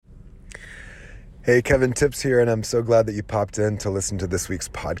Hey, Kevin Tips here, and I'm so glad that you popped in to listen to this week's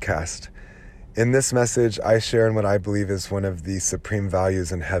podcast. In this message, I share in what I believe is one of the supreme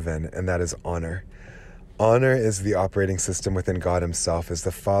values in heaven, and that is honor. Honor is the operating system within God Himself. As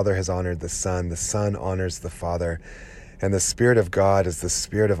the Father has honored the Son honors the Father, and the Spirit of God is the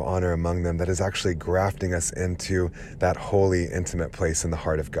spirit of honor among them that is actually grafting us into that holy, intimate place in the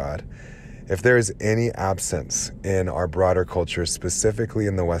heart of God. If there is any absence in our broader culture, specifically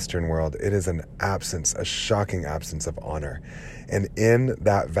in the Western world, it is an absence, a shocking absence of honor. And in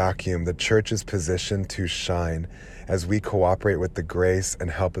that vacuum, the church is positioned to shine as we cooperate with the grace and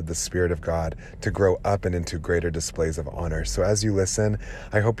help of the Spirit of God to grow up and into greater displays of honor. So as you listen,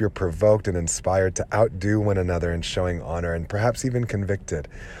 I hope you're provoked and inspired to outdo one another in showing honor, and perhaps even convicted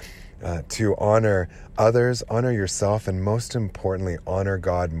to honor others, honor yourself, and most importantly, honor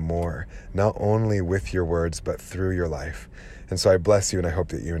God more, not only with your words, but through your life. And so I bless you, and I hope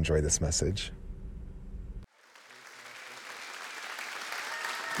that you enjoy this message.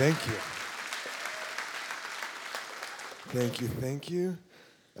 Thank you. Thank you.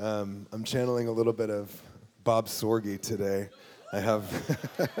 I'm channeling a little bit of Bob Sorge today. I have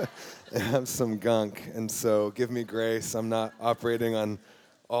some gunk, and so give me grace. I'm not operating on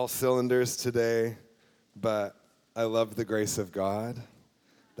all cylinders today, but I love the grace of God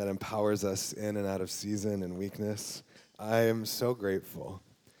that empowers us in and out of season and weakness. I am so grateful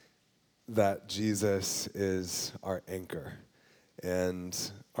that Jesus is our anchor and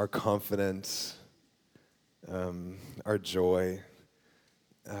our confidence, our joy,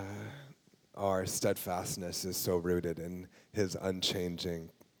 our steadfastness is so rooted in His unchanging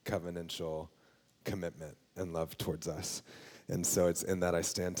covenantal commitment and love towards us. And so it's in that I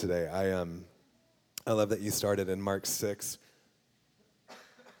stand today. I love that you started in Mark 6.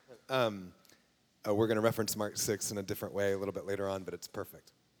 We're going to reference Mark 6 in a different way a little bit later on, but it's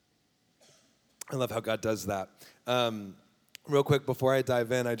perfect. I love how God does that. Real quick, before I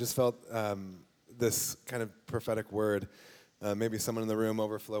dive in, I just felt this kind of prophetic word. Maybe someone in the room,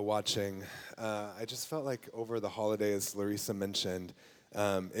 Overflow, watching. I just felt like over the holidays, Larissa mentioned,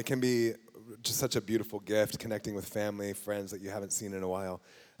 it can be just such a beautiful gift, connecting with family, friends that you haven't seen in a while.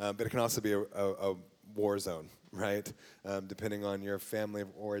 But it can also be a war zone, right? Depending on your family of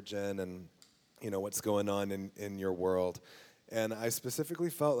origin and what's going on in your world. And I specifically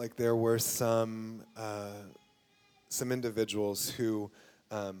felt like there were some individuals who,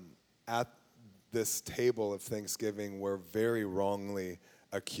 at this table of Thanksgiving, were very wrongly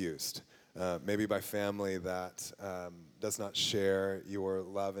accused. Maybe by family that does not share your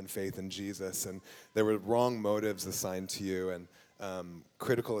love and faith in Jesus. And there were wrong motives assigned to you and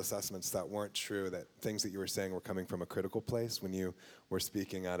critical assessments that weren't true, that things that you were saying were coming from a critical place when you were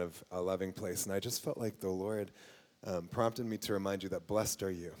speaking out of a loving place. And I just felt like the Lord prompted me to remind you that blessed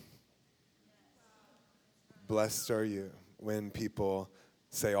are you. Blessed are you when people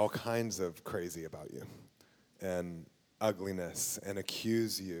say all kinds of crazy about you and ugliness and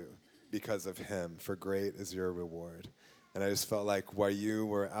accuse you because of Him, for great is your reward. And I just felt like while you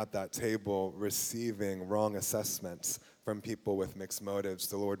were at that table receiving wrong assessments from people with mixed motives,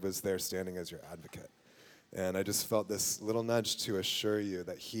 the Lord was there standing as your advocate. And I just felt this little nudge to assure you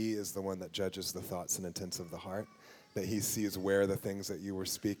that He is the one that judges the thoughts and intents of the heart, that He sees where the things that you were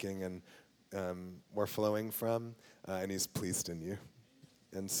speaking and were flowing from, and He's pleased in you.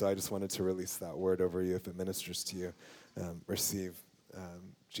 And so I just wanted to release that word over you. If it ministers to you, receive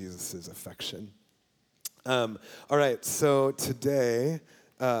Jesus' affection. All right, so today,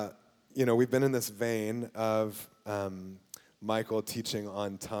 we've been in this vein of Michael teaching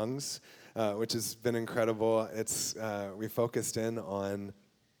on tongues, which has been incredible. We focused in on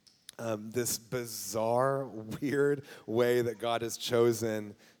this bizarre, weird way that God has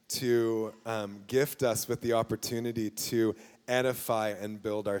chosen to gift us with the opportunity to edify and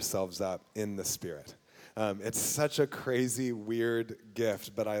build ourselves up in the Spirit. It's such a crazy, weird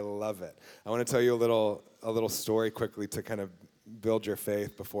gift, but I love it. I want to tell you a little story quickly to kind of build your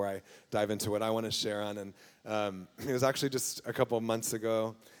faith before I dive into what I want to share on. And it was actually just a couple of months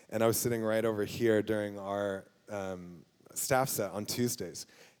ago, and I was sitting right over here during our staff set on Tuesdays,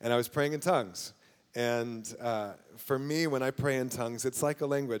 and I was praying in tongues. And for me, when I pray in tongues, it's like a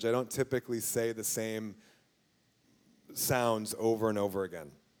language. I don't typically say the same sounds over and over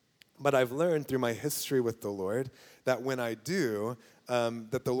again. But I've learned through my history with the Lord that when I do,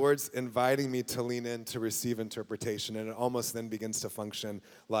 that the Lord's inviting me to lean in to receive interpretation, and it almost then begins to function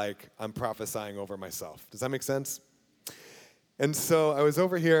like I'm prophesying over myself. Does that make sense? And so I was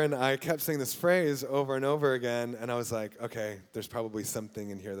over here, and I kept saying this phrase over and over again, and I was like, okay, there's probably something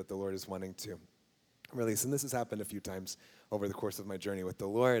in here that the Lord is wanting to release. And this has happened a few times over the course of my journey with the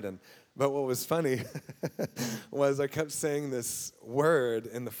Lord. But what was funny was I kept saying this word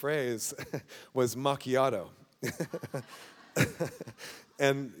in the phrase was macchiato.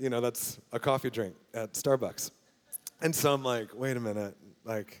 And, that's a coffee drink at Starbucks. And so I'm like, wait a minute,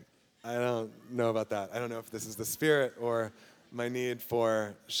 I don't know about that. I don't know if this is the Spirit or my need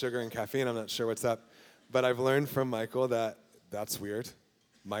for sugar and caffeine. I'm not sure what's up. But I've learned from Michael that that's weird.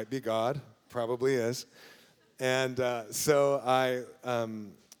 Might be God, probably is. And so I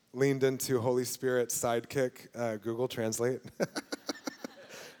leaned into Holy Spirit sidekick, Google Translate.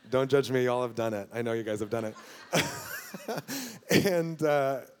 Don't judge me, y'all have done it. I know you guys have done it.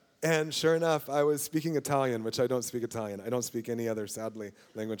 And sure enough, I was speaking Italian, which I don't speak Italian. I don't speak any other, sadly,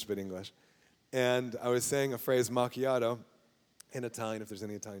 language but English. And I was saying a phrase, macchiato, in Italian, if there's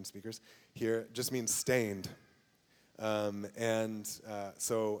any Italian speakers here, just means stained.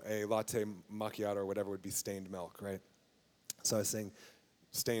 So a latte macchiato or whatever would be stained milk, right? So I was saying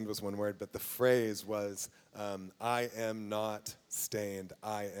stained was one word, but the phrase was, I am not stained,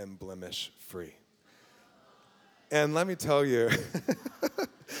 I am blemish free. And let me tell you,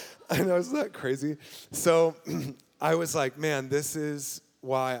 I know, isn't that crazy? So I was like, man, this is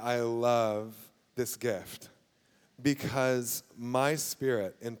why I love this gift. Because my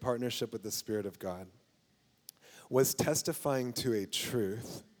spirit, in partnership with the Spirit of God, was testifying to a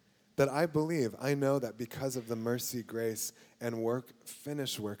truth that I believe, I know that because of the mercy, grace, and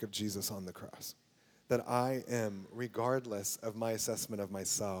finished work of Jesus on the cross, that I am, regardless of my assessment of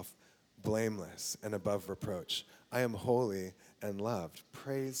myself, blameless and above reproach. I am holy and loved.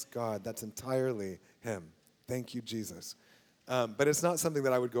 Praise God. That's entirely Him. Thank you, Jesus. But it's not something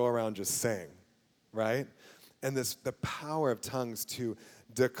that I would go around just saying, right? And the power of tongues to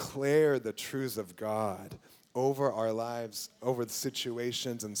declare the truths of God over our lives, over the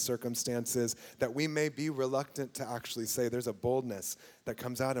situations and circumstances that we may be reluctant to actually say. There's a boldness that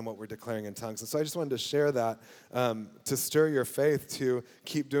comes out in what we're declaring in tongues. And so I just wanted to share that to stir your faith to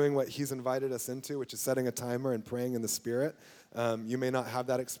keep doing what He's invited us into, which is setting a timer and praying in the Spirit. You may not have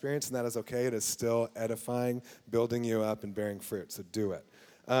that experience, and that is okay. It is still edifying, building you up, and bearing fruit, so do it.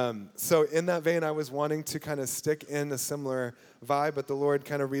 So in that vein, I was wanting to kind of stick in a similar vibe, but the Lord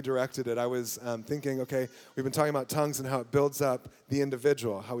kind of redirected it. I was thinking, okay, we've been talking about tongues and how it builds up the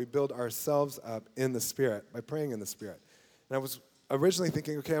individual, how we build ourselves up in the Spirit by praying in the Spirit. And I was originally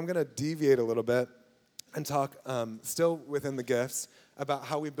thinking, okay, I'm going to deviate a little bit and talk still within the gifts about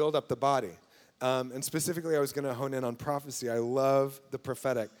how we build up the body. And specifically, I was going to hone in on prophecy. I love the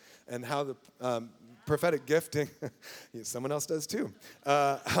prophetic and how the prophetic gifting, someone else does too,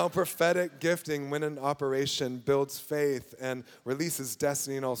 how prophetic gifting, when in operation, builds faith and releases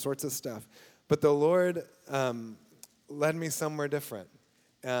destiny and all sorts of stuff. But the Lord led me somewhere different.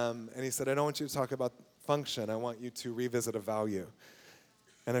 And He said, I don't want you to talk about function. I want you to revisit a value.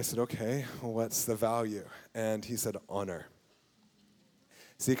 And I said, okay, well, what's the value? And He said, honor.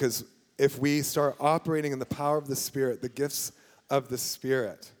 See, because if we start operating in the power of the Spirit, the gifts of the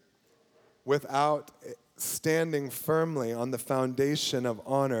Spirit, without standing firmly on the foundation of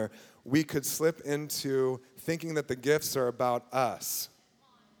honor, we could slip into thinking that the gifts are about us.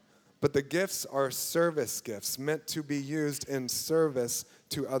 But the gifts are service gifts meant to be used in service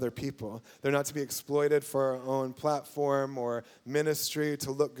to other people. They're not to be exploited for our own platform or ministry to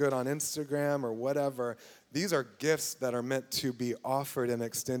look good on Instagram or whatever. These are gifts that are meant to be offered and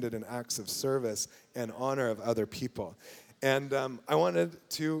extended in acts of service and honor of other people. And I wanted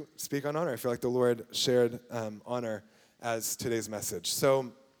to speak on honor. I feel like the Lord shared honor as today's message.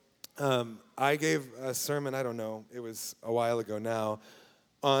 So I gave a sermon, I don't know, it was a while ago now,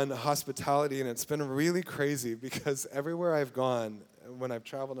 on hospitality, and it's been really crazy because everywhere I've gone, when I've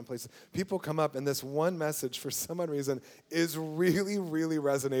traveled in places, people come up, and this one message, for some odd reason, is really, really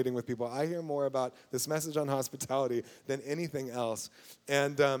resonating with people. I hear more about this message on hospitality than anything else.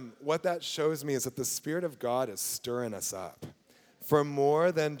 And what that shows me is that the Spirit of God is stirring us up for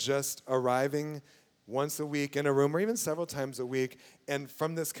more than just arriving once a week in a room, or even several times a week, and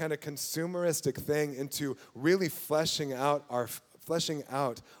from this kind of consumeristic thing into really fleshing out our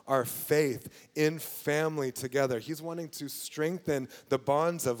faith in family together. He's wanting to strengthen the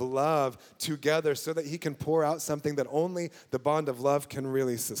bonds of love together so that He can pour out something that only the bond of love can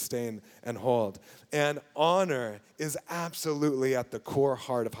really sustain and hold. And honor is absolutely at the core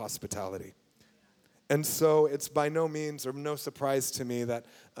heart of hospitality. And so it's by no means or no surprise to me that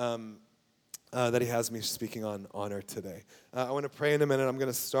He has me speaking on honor today. I want to pray in a minute. I'm going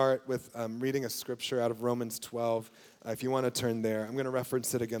to start with reading a scripture out of Romans 12. If you want to turn there, I'm going to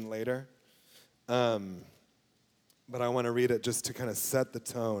reference it again later. But I want to read it just to kind of set the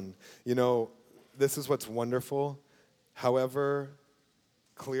tone. You know, this is what's wonderful. However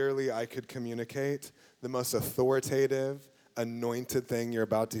clearly I could communicate, the most authoritative, anointed thing you're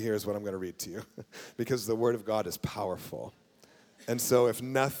about to hear is what I'm going to read to you because the Word of God is powerful. And so if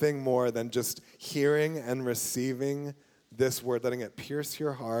nothing more than just hearing and receiving this word, letting it pierce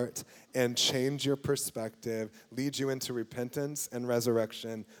your heart and change your perspective, lead you into repentance and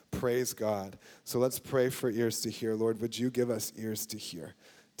resurrection, praise God. So let's pray for ears to hear. Lord, would you give us ears to hear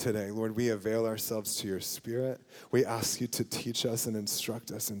today? Lord, we avail ourselves to your Spirit. We ask you to teach us and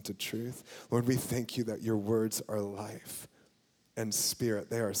instruct us into truth. Lord, we thank you that your words are life and spirit.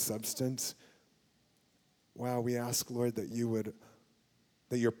 They are substance. Wow, we ask, Lord, that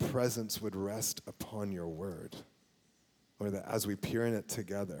your presence would rest upon your word. Lord, that as we peer in it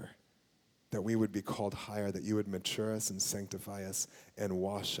together, that we would be called higher, that you would mature us and sanctify us and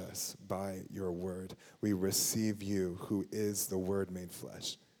wash us by your word. We receive you, who is the word made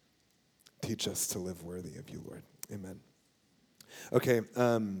flesh. Teach us to live worthy of you, Lord. Amen. Okay,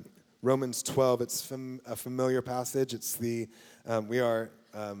 Romans 12, it's a familiar passage. It's we are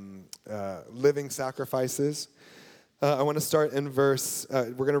living sacrifices. I want to start in verse,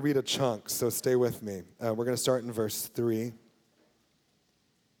 we're going to read a chunk, so stay with me. We're going to start in verse 3.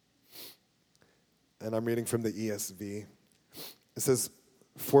 And I'm reading from the ESV. It says,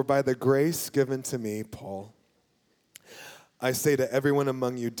 "For by the grace given to me, Paul, I say to everyone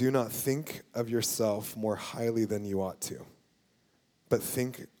among you, do not think of yourself more highly than you ought to, but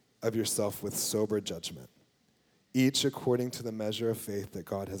think of yourself with sober judgment, each according to the measure of faith that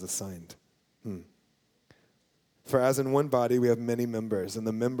God has assigned. For as in one body we have many members, and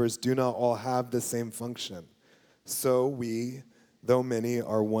the members do not all have the same function. So we, though many,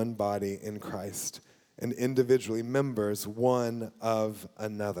 are one body in Christ, and individually members one of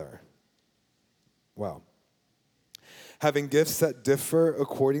another." Wow. "Having gifts that differ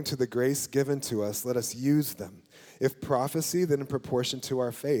according to the grace given to us, let us use them. If prophecy, then in proportion to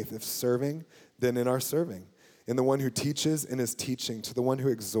our faith. If serving, then in our serving. In the one who teaches, in his teaching. To the one who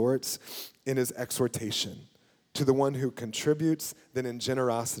exhorts, in his exhortation. To the one who contributes, then in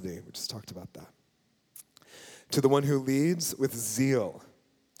generosity." We just talked about that. "To the one who leads, with zeal.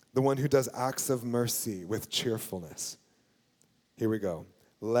 The one who does acts of mercy, with cheerfulness." Here we go.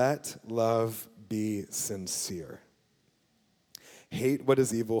 "Let love be sincere. Hate what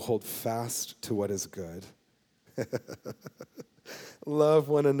is evil, hold fast to what is good. Love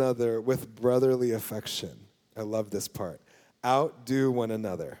one another with brotherly affection." I love this part. "Outdo one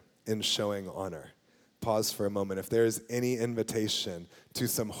another in showing honor." Pause for a moment. If there is any invitation to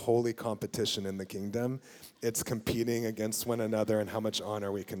some holy competition in the kingdom, it's competing against one another and how much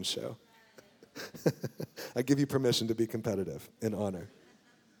honor we can show. I give you permission to be competitive in honor.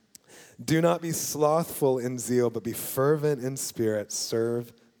 "Do not be slothful in zeal, but be fervent in spirit.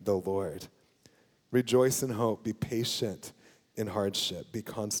 Serve the Lord. Rejoice in hope. Be patient in hardship. Be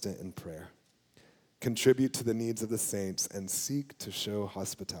constant in prayer. Contribute to the needs of the saints and seek to show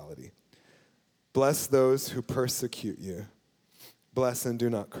hospitality. Bless those who persecute you. Bless and do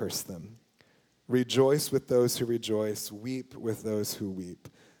not curse them. Rejoice with those who rejoice. Weep with those who weep.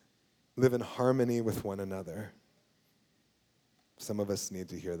 Live in harmony with one another." Some of us need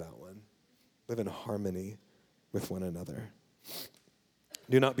to hear that one. Live in harmony with one another.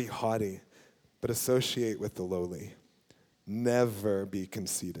 "Do not be haughty, but associate with the lowly. Never be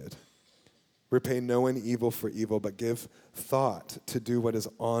conceited. Repay no one evil for evil, but give thought to do what is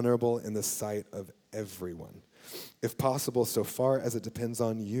honorable in the sight of everyone. If possible, so far as it depends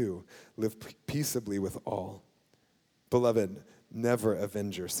on you, live peaceably with all. Beloved, never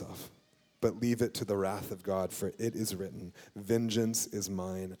avenge yourself, but leave it to the wrath of God, for it is written, 'Vengeance is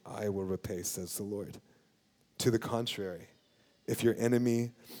mine, I will repay,' says the Lord. To the contrary, if your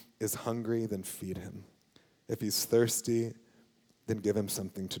enemy is hungry, then feed him. If he's thirsty, then give him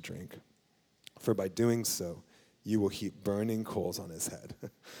something to drink. For by doing so, you will heap burning coals on his head."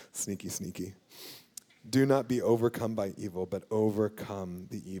 Sneaky, sneaky. "Do not be overcome by evil, but overcome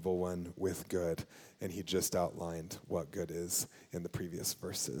the evil one with good." And he just outlined what good is in the previous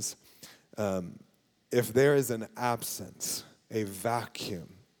verses. If there is an absence, a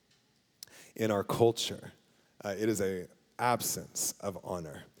vacuum in our culture, it is an absence of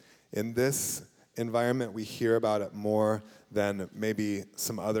honor. In this environment, we hear about it more than maybe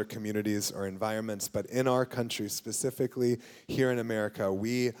some other communities or environments, but in our country, specifically here in America,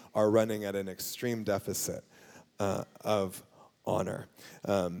 we are running at an extreme deficit of honor.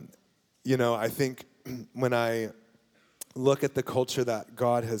 I think when I look at the culture that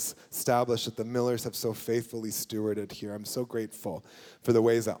God has established, that the Millers have so faithfully stewarded here, I'm so grateful for the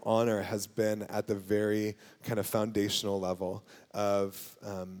ways that honor has been at the very kind of foundational level of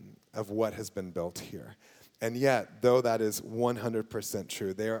of what has been built here. And yet, though that is 100%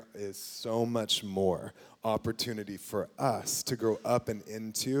 true, there is so much more opportunity for us to grow up and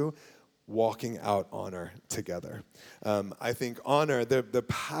into walking out honor together. I think honor, the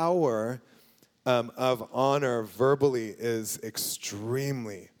power of honor verbally is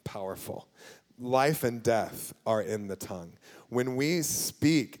extremely powerful. Life and death are in the tongue. When we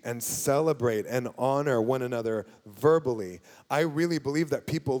speak and celebrate and honor one another verbally, I really believe that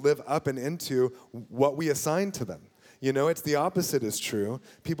people live up and into what we assign to them. You know, it's the opposite is true.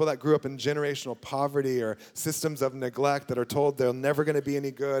 People that grew up in generational poverty or systems of neglect that are told they're never going to be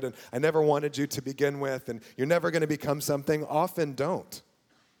any good and I never wanted you to begin with and you're never going to become something, often don't.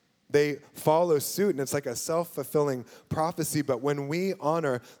 They follow suit, and it's like a self-fulfilling prophecy. But when we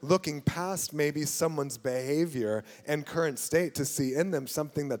honor, looking past maybe someone's behavior and current state to see in them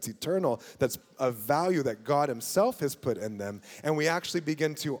something that's eternal, that's a value that God himself has put in them, and we actually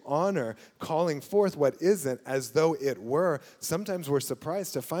begin to honor calling forth what isn't as though it were, sometimes we're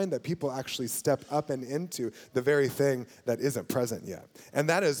surprised to find that people actually step up and into the very thing that isn't present yet. And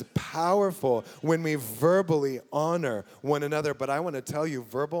that is powerful when we verbally honor one another. But I want to tell you,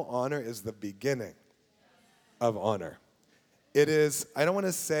 verbal honor is the beginning of honor. It is, I don't want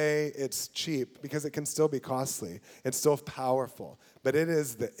to say it's cheap because it can still be costly. It's still powerful, but it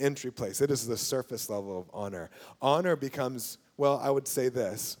is the entry place. It is the surface level of honor. Honor becomes, well, I would say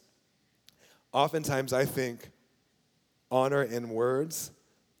this. Oftentimes I think honor in words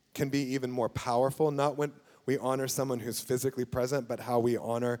can be even more powerful, not when we honor someone who's physically present, but how we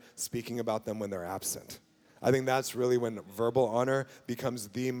honor speaking about them when they're absent. I think that's really when verbal honor becomes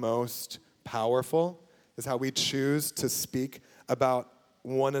the most powerful, is how we choose to speak about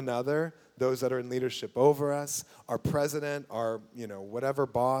one another, those that are in leadership over us, our president, our, whatever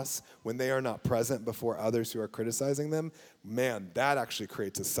boss, when they are not present before others who are criticizing them. Man, that actually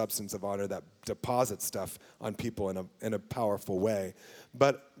creates a substance of honor that deposits stuff on people in a powerful way.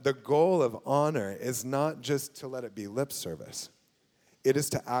 But the goal of honor is not just to let it be lip service. It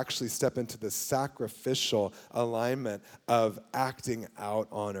is to actually step into the sacrificial alignment of acting out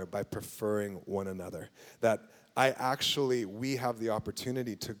honor by preferring one another. That we have the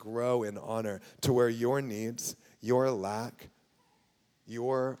opportunity to grow in honor to where your needs, your lack,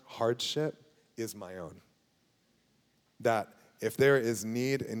 your hardship is my own. That if there is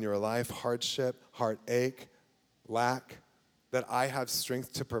need in your life, hardship, heartache, lack, that I have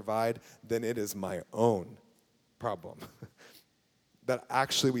strength to provide, then it is my own problem. That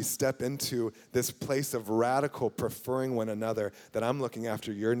actually we step into this place of radical preferring one another, that I'm looking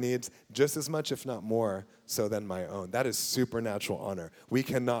after your needs just as much, if not more, so than my own. That is supernatural honor. We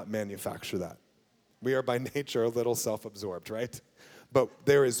cannot manufacture that. We are by nature a little self-absorbed, right? But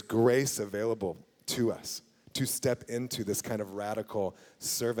there is grace available to us to step into this kind of radical,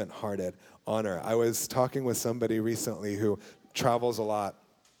 servant-hearted honor. I was talking with somebody recently who travels a lot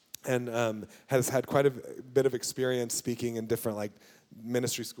and has had quite a bit of experience speaking in different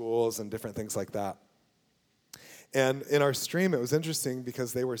ministry schools and different things like that. And in our stream, it was interesting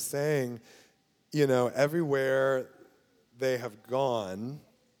because they were saying, everywhere they have gone,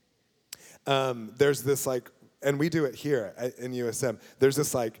 there's this and we do it here in USM, there's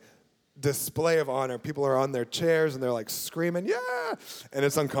this display of honor. People are on their chairs and they're screaming, yeah! And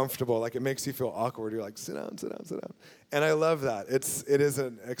it's uncomfortable. It makes you feel awkward. You're sit down, sit down, sit down. And I love that. It is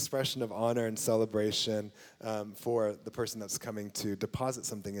an expression of honor and celebration for the person that's coming to deposit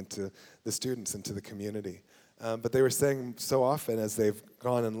something into the students, into the community. But they were saying so often as they've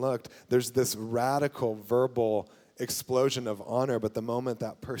gone and looked, there's this radical verbal explosion of honor, but the moment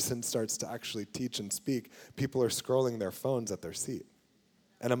that person starts to actually teach and speak, people are scrolling their phones at their seat.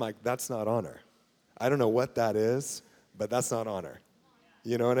 And I'm like, that's not honor. I don't know what that is, but that's not honor.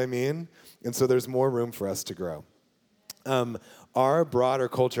 You know what I mean? And so there's more room for us to grow. Our broader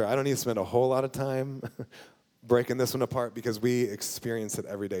culture, I don't need to spend a whole lot of time breaking this one apart because we experience it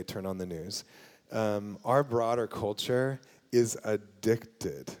every day, turn on the news. Our broader culture is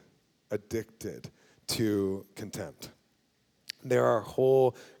addicted to contempt. There are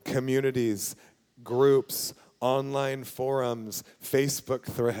whole communities, groups, online forums, Facebook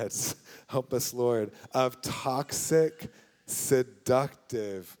threads, help us, Lord, of toxic,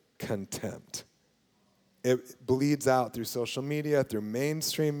 seductive contempt. It bleeds out through social media, through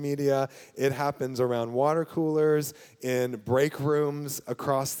mainstream media. It happens around water coolers, in break rooms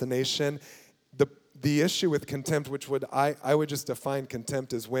across the nation. The issue with contempt, which I would just define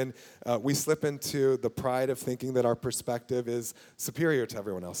contempt, is when we slip into the pride of thinking that our perspective is superior to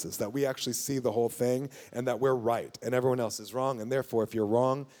everyone else's, that we actually see the whole thing and that we're right and everyone else is wrong. And therefore, if you're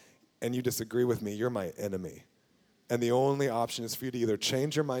wrong and you disagree with me, you're my enemy. And the only option is for you to either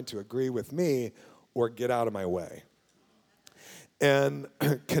change your mind to agree with me or get out of my way. And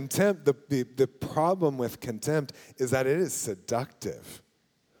contempt, the problem with contempt is that it is seductive.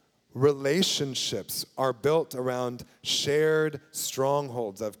 Relationships are built around shared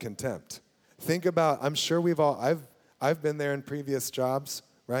strongholds of contempt. Think about, I'm sure I've been there in previous jobs,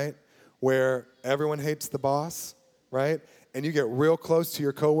 right? Where everyone hates the boss, right? And you get real close to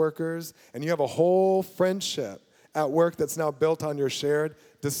your coworkers, and you have a whole friendship at work that's now built on your shared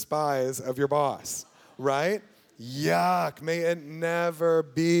despise of your boss, right? Yuck, may it never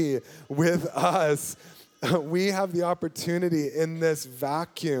be with us. We have the opportunity in this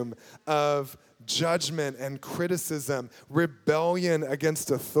vacuum of judgment and criticism, rebellion against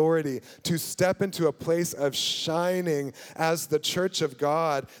authority, to step into a place of shining as the church of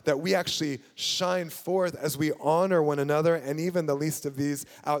God, that we actually shine forth as we honor one another, and even the least of these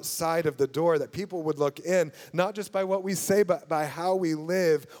outside of the door, that people would look in, not just by what we say, but by how we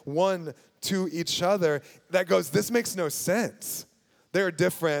live one to each other, that goes, this makes no sense. They're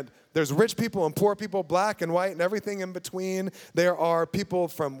different. There's rich people and poor people, black and white and everything in between. There are people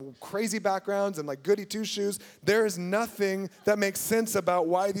from crazy backgrounds and like goody two-shoes. There is nothing that makes sense about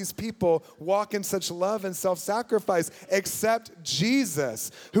why these people walk in such love and self-sacrifice except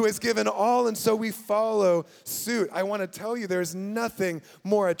Jesus, who has given all, and so we follow suit. I want to tell you, there's nothing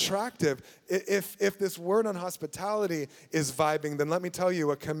more attractive. If this word on hospitality is vibing, then let me tell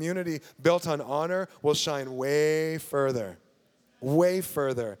you, a community built on honor will shine way further. Way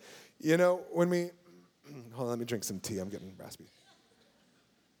further. You know, when we, hold on, let me drink some tea. I'm getting raspy.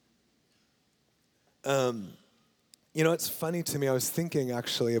 You know, it's funny to me. I was thinking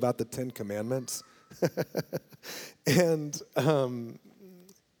actually about the 10 Commandments. And,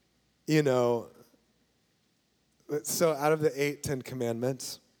 you know, so out of the 10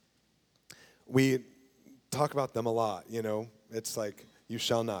 Commandments, we talk about them a lot, you know. It's like, you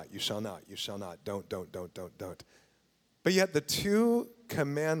shall not, you shall not, you shall not, don't. But yet the 2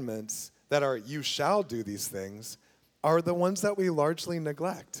 commandments that are you shall do these things are the ones that we largely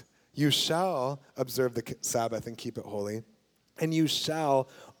neglect. You shall observe the Sabbath and keep it holy, and you shall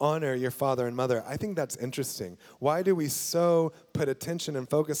honor your father and mother. I think that's interesting. Why do we so put attention and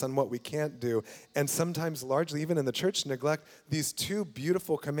focus on what we can't do, and sometimes largely, even in the church, neglect these 2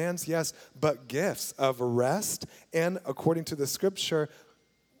 beautiful commands, yes, but gifts of rest and, according to the scripture,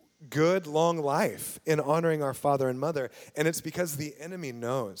 good, long life in honoring our father and mother. And it's because the enemy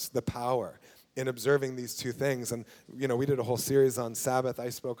knows the power in observing these 2 things. And, you know, we did a whole series on Sabbath. I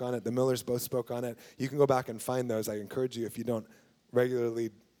spoke on it. The Millers both spoke on it. You can go back and find those. I encourage you, if you don't regularly,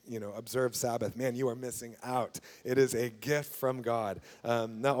 you know, observe Sabbath, man, you are missing out. It is a gift from God.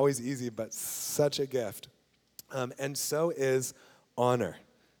 Not always easy, but such a gift. And so is honor.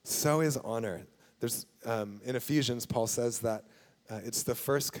 So is honor. There's in Ephesians, Paul says that it's the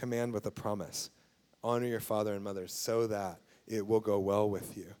first command with a promise. Honor your father and mother so that it will go well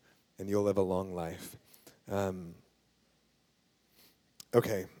with you and you'll live a long life.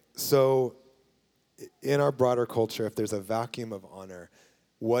 Okay, so in our broader culture, if there's a vacuum of honor,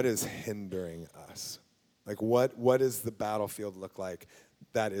 what is hindering us? Like what does the battlefield look like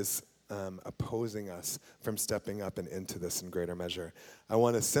that is opposing us from stepping up and into this in greater measure? I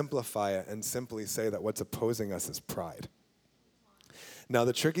want to simplify it and simply say that what's opposing us is pride. Now,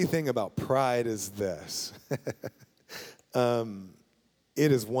 the tricky thing about pride is this.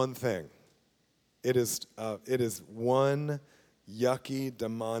 It is one thing. It is one yucky,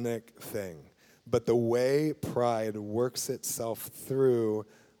 demonic thing. But the way pride works itself through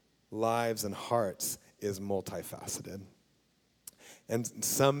lives and hearts is multifaceted. And in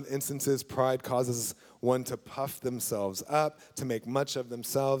some instances, pride causes one to puff themselves up, to make much of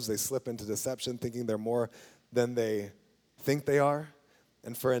themselves. They slip into deception, thinking they're more than they think they are.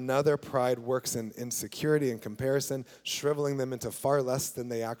 And for another, pride works in insecurity and comparison, shriveling them into far less than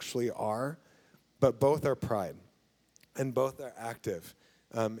they actually are. But both are pride, and both are active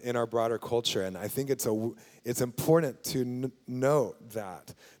in our broader culture. And I think it's important to note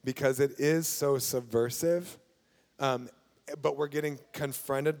that, because it is so subversive, but we're getting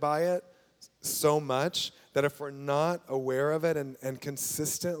confronted by it so much that if we're not aware of it and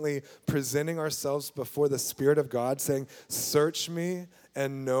consistently presenting ourselves before the Spirit of God, saying, search me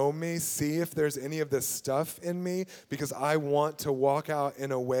and know me, see if there's any of this stuff in me, because I want to walk out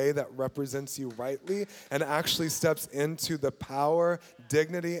in a way that represents you rightly and actually steps into the power,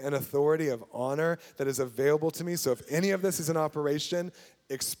 dignity, and authority of honor that is available to me. So if any of this is in operation,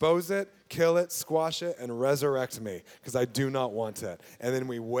 expose it, kill it, squash it, and resurrect me, because I do not want it. And then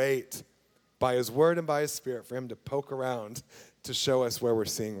we wait by His Word and by His Spirit for Him to poke around to show us where we're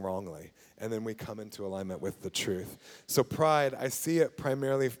seeing wrongly. and then we come into alignment with the truth. So pride, I see it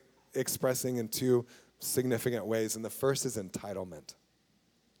primarily expressing in two significant ways, and the first is entitlement.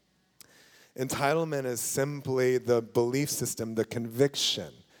 Entitlement is simply the belief system, the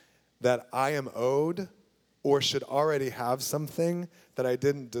conviction that I am owed or should already have something that I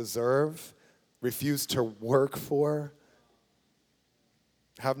didn't deserve, refuse to work for,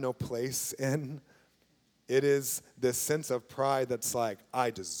 have no place in. It is this sense of pride that's like, I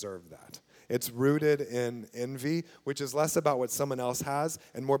deserve that. It's rooted in envy, which is less about what someone else has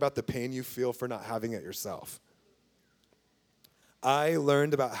and more about the pain you feel for not having it yourself. I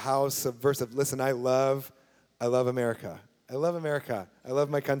learned about how subversive. Listen, I love America. I love America. I love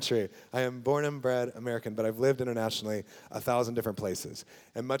my country. I am born and bred American, but I've lived internationally 1,000 different places.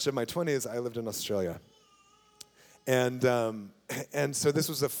 And much of my 20s, I lived in Australia. And so this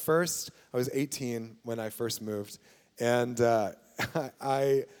was the first, I was 18 when I first moved, and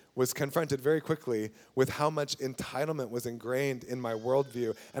I was confronted very quickly with how much entitlement was ingrained in my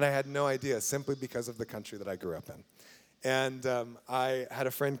worldview, and I had no idea, simply because of the country that I grew up in. And I had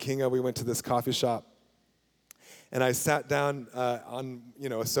a friend, Kinga. We went to this coffee shop, and I sat down on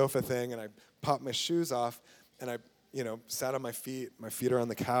a sofa thing, and I popped my shoes off, and I sat on my feet are on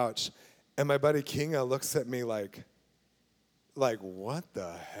the couch, and my buddy Kinga looks at me like, what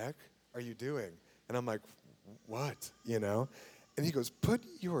the heck are you doing? And I'm like, what, And he goes, put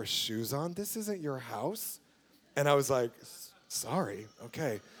your shoes on. This isn't your house. And I was like, sorry,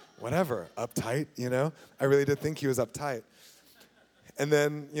 okay, whatever, uptight, I really did think he was uptight. And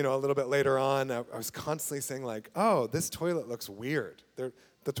then, a little bit later on, I was constantly saying like, oh, this toilet looks weird.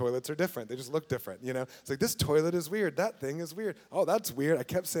 The toilets are different. They just look different, It's like, this toilet is weird. That thing is weird. Oh, that's weird. I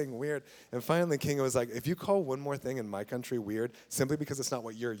kept saying weird. And finally, Kinga was like, if you call one more thing in my country weird, simply because it's not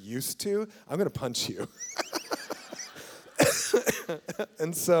what you're used to, I'm going to punch you.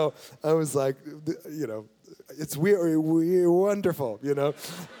 And so I was like, it's weird, wonderful,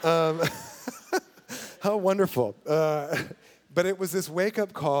 how wonderful. But it was this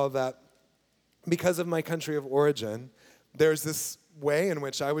wake-up call that because of my country of origin, there's this way in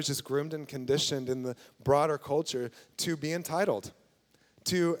which I was just groomed and conditioned in the broader culture to be entitled.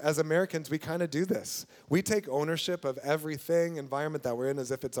 As Americans, we kind of do this. We take ownership of everything, environment that we're in as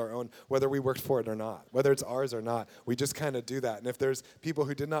if it's our own, whether we worked for it or not, whether it's ours or not. We just kind of do that. And if there's people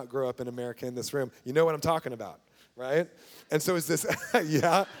who did not grow up in America in this room, you know what I'm talking about, right? And so is this,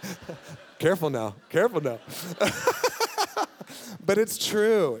 yeah? Careful now. But it's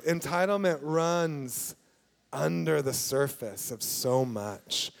true. Entitlement runs under the surface of so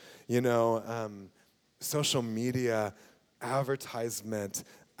much. Social media, advertisement,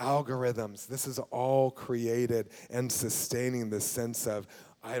 algorithms, this is all created and sustaining this sense of,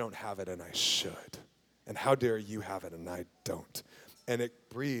 I don't have it and I should. And how dare you have it and I don't. And it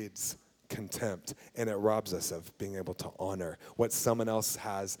breeds contempt, and it robs us of being able to honor what someone else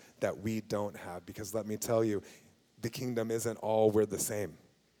has that we don't have. Because let me tell you, the kingdom isn't all we're the same.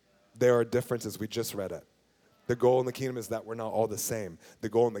 There are differences. We just read it. The goal in the kingdom is that we're not all the same. The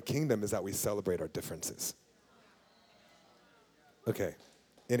goal in the kingdom is that we celebrate our differences. Okay,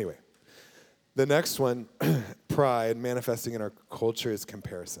 anyway. The next one, pride, manifesting in our culture, is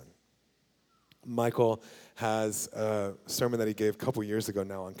comparison. Michael has a sermon that he gave a couple years ago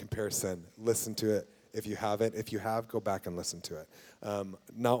now on comparison. Listen to it if you haven't. If you have, go back and listen to it.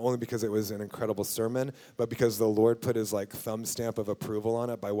 Not only because it was an incredible sermon, but because the Lord put his thumb stamp of approval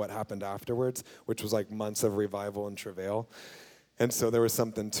on it by what happened afterwards, which was months of revival and travail. And so there was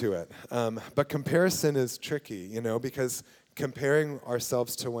something to it. But comparison is tricky, because comparing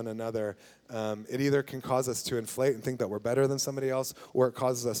ourselves to one another, it either can cause us to inflate and think that we're better than somebody else, or it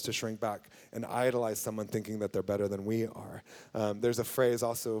causes us to shrink back and idolize someone thinking that they're better than we are. There's a phrase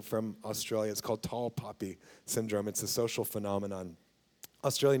also from Australia. It's called tall poppy syndrome. It's a social phenomenon.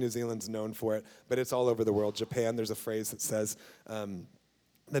 Australia, New Zealand's known for it, but it's all over the world. Japan, there's a phrase that says,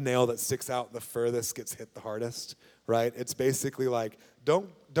 the nail that sticks out the furthest gets hit the hardest, right? It's basically like,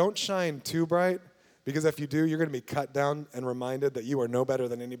 don't shine too bright, because if you do, you're going to be cut down and reminded that you are no better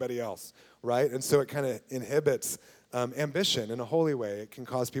than anybody else, right? And so it kind of inhibits ambition in a holy way. It can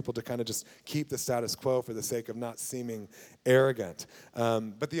cause people to kind of just keep the status quo for the sake of not seeming arrogant.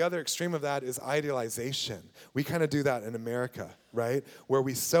 But the other extreme of that is idealization. We kind of do that in America, right? Where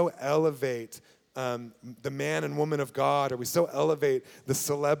we so elevate the man and woman of God, or we so elevate the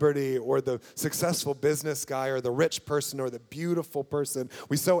celebrity or the successful business guy or the rich person or the beautiful person.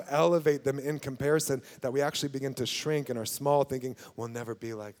 We so elevate them in comparison that we actually begin to shrink and are small, thinking, we'll never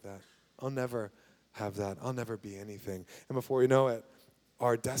be like that. I'll never have that. I'll never be anything. And before we know it,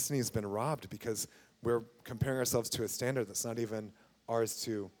 our destiny has been robbed because we're comparing ourselves to a standard that's not even ours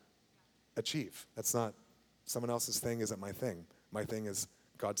to achieve. That's not someone else's thing isn't my thing. My thing is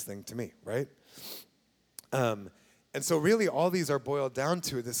God's thing to me, right? And so really all these are boiled down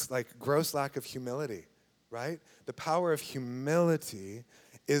to this like gross lack of humility, right? The power of humility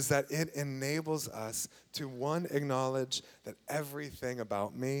is that it enables us to, one, acknowledge that everything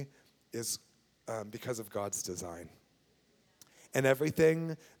about me is because of God's design. And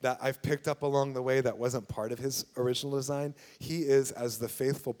everything that I've picked up along the way that wasn't part of his original design, he is, as the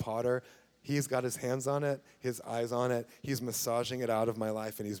faithful potter, he's got his hands on it, his eyes on it, he's massaging it out of my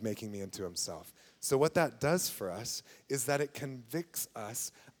life, and he's making me into himself. So what that does for us is that it convicts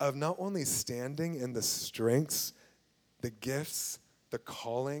us of not only standing in the strengths, the gifts, the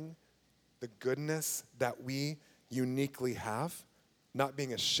calling, the goodness that we uniquely have, not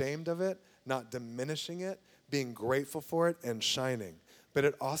being ashamed of it, not diminishing it, being grateful for it and shining. But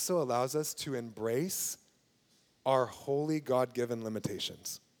it also allows us to embrace our holy God-given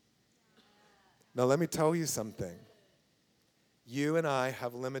limitations. Now let me tell you something. You and I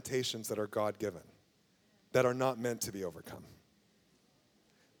have limitations that are God-given, that are not meant to be overcome.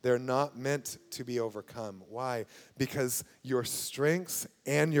 They're not meant to be overcome. Why? Because your strengths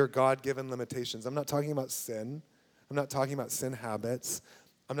and your God-given limitations, I'm not talking about sin. I'm not talking about sin habits.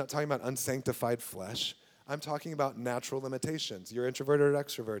 I'm not talking about unsanctified flesh. I'm talking about natural limitations. You're introverted or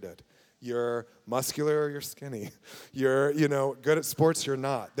extroverted. You're muscular or you're skinny. You're, good at sports, you're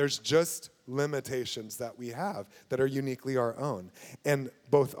not. There's just limitations that we have that are uniquely our own. And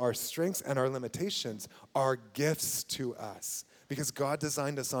both our strengths and our limitations are gifts to us because God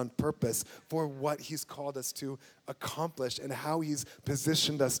designed us on purpose for what he's called us to accomplish and how he's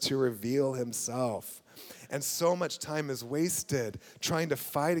positioned us to reveal himself. And so much time is wasted trying to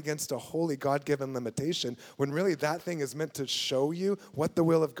fight against a holy God-given limitation when really that thing is meant to show you what the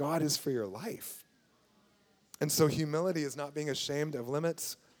will of God is for your life. And so humility is not being ashamed of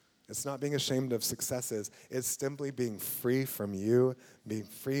limits. It's not being ashamed of successes. It's simply being free from you, being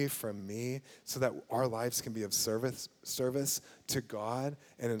free from me, so that our lives can be of service to God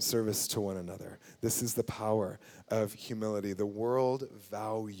and in service to one another. This is the power of humility. The world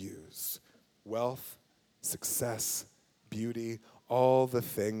values wealth, success, beauty, all the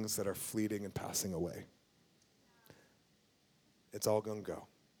things that are fleeting and passing away. It's all going to go.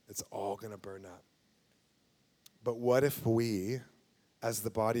 It's all going to burn up. But what if we, as the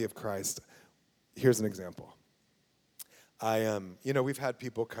body of Christ, here's an example. We've had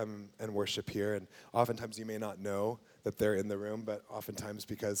people come and worship here, and oftentimes you may not know that they're in the room, but oftentimes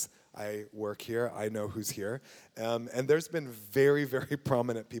because I work here, I know who's here. And there's been very, very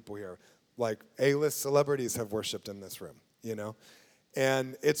prominent people here. Like A-list celebrities have worshiped in this room,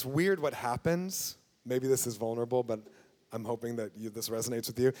 And it's weird what happens. Maybe this is vulnerable, but I'm hoping that this resonates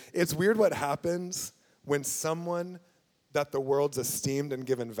with you. It's weird what happens when someone that the world's esteemed and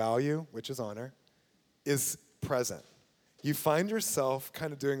given value, which is honor, is present. You find yourself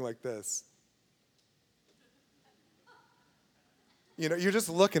kind of doing like this. You're just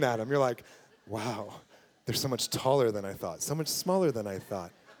looking at them. You're like, wow, they're so much taller than I thought, so much smaller than I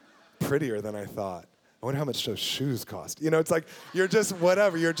thought, prettier than I thought. I wonder how much those shoes cost. It's like you're just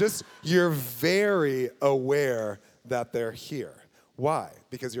whatever. You're very aware that they're here. Why?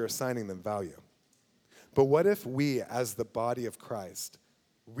 Because you're assigning them value. But what if we, as the body of Christ,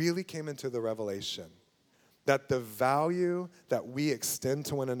 really came into the revelation that the value that we extend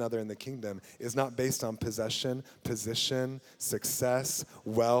to one another in the kingdom is not based on possession, position, success,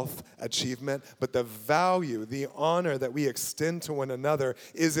 wealth, achievement, but the value, the honor that we extend to one another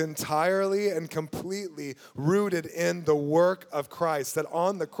is entirely and completely rooted in the work of Christ. That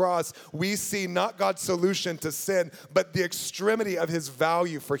on the cross, we see not God's solution to sin, but the extremity of his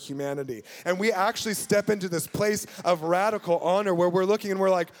value for humanity. And we actually step into this place of radical honor where we're looking and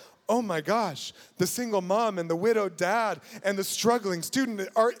we're like, oh my gosh, the single mom and the widowed dad and the struggling student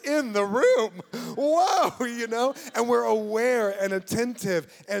are in the room. Whoa, And we're aware and attentive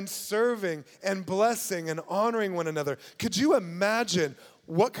and serving and blessing and honoring one another. Could you imagine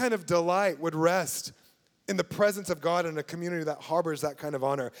what kind of delight would rest in the presence of God in a community that harbors that kind of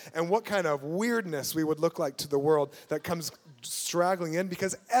honor? And what kind of weirdness we would look like to the world that comes straggling in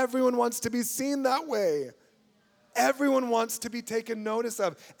because everyone wants to be seen that way. Everyone wants to be taken notice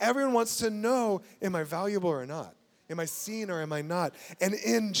of. Everyone wants to know, am I valuable or not? Am I seen or am I not? And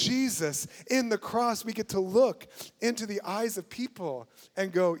in Jesus, in the cross, we get to look into the eyes of people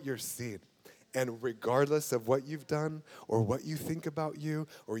and go, you're seen. And regardless of what you've done or what you think about you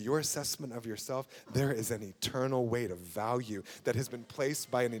or your assessment of yourself, there is an eternal weight of value that has been placed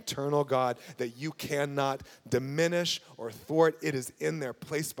by an eternal God that you cannot diminish or thwart. It is in there,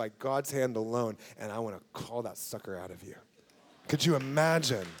 placed by God's hand alone. And I want to call that sucker out of you. Could you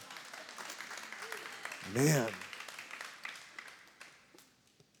imagine? Man.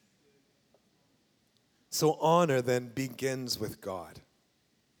 So honor then begins with God.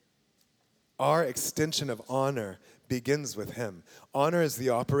 Our extension of honor begins with him. Honor is the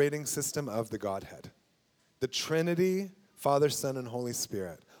operating system of the Godhead. The Trinity, Father, Son, and Holy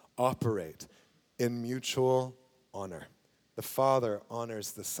Spirit, operate in mutual honor. The Father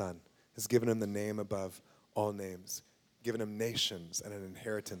honors the Son, has given him the name above all names, given him nations and an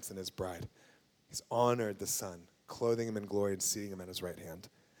inheritance in his bride. He's honored the Son, clothing him in glory and seating him at his right hand.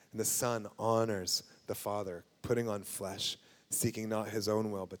 And the Son honors the Father, putting on flesh, seeking not his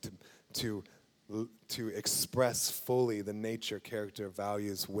own will, but to express fully the nature, character,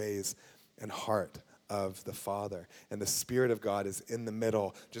 values, ways, and heart of the Father. And the Spirit of God is in the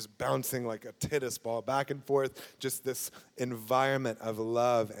middle, just bouncing like a tennis ball back and forth, just this environment of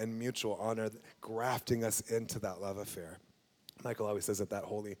love and mutual honor, grafting us into that love affair. Michael always says that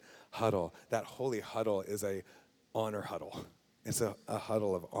holy huddle is a honor huddle. It's a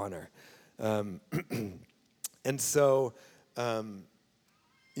huddle of honor. And so,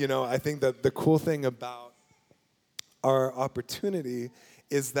 I think that the cool thing about our opportunity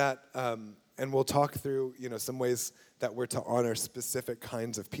is that, and we'll talk through, some ways that we're to honor specific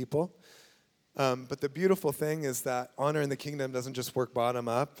kinds of people. But the beautiful thing is that honor in the kingdom doesn't just work bottom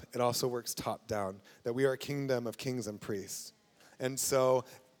up, it also works top down, that we are a kingdom of kings and priests. And so,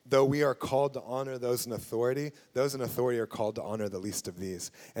 though we are called to honor those in authority are called to honor the least of these.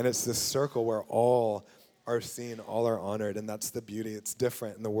 And it's this circle where all are seen, all are honored, and that's the beauty. It's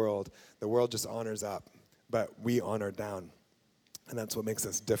different in the world. The world just honors up, but we honor down, and that's what makes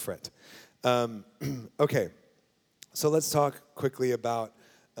us different. Okay, so let's talk quickly about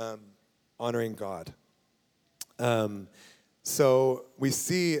honoring God. So we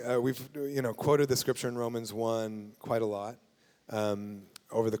see, we've quoted the scripture in Romans 1 quite a lot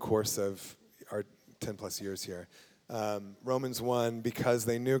over the course of our 10 plus years here. Romans 1, because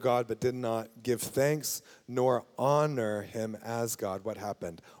they knew God but did not give thanks nor honor him as God. What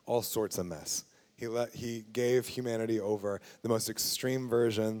happened? All sorts of mess. He gave humanity over. The most extreme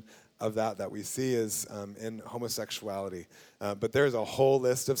version of that we see is in homosexuality. But there's a whole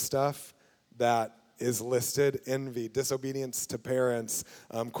list of stuff that is listed: envy, disobedience to parents,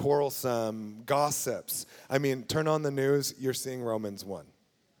 quarrelsome, gossips. I mean, turn on the news, you're seeing Romans 1.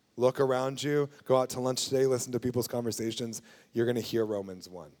 Look around you, go out to lunch today, listen to people's conversations, you're going to hear Romans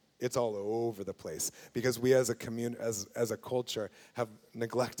 1. It's all over the place because we as a community, as a culture, have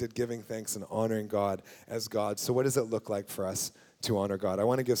neglected giving thanks and honoring God as God. So what does it look like for us to honor God? I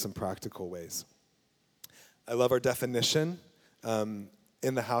want to give some practical ways. I love our definition.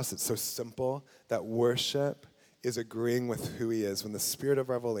 In the house, it's so simple that worship is agreeing with who he is. When the spirit of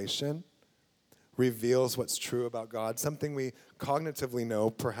revelation reveals what's true about God, something we cognitively know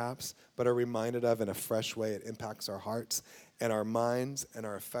perhaps, but are reminded of in a fresh way, it impacts our hearts and our minds and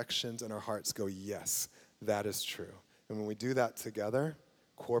our affections, and our hearts go, yes, that is true. And when we do that together,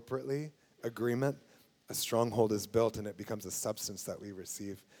 corporately, agreement, a stronghold is built and it becomes a substance that we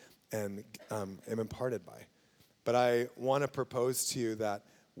receive and am imparted by. But I want to propose to you that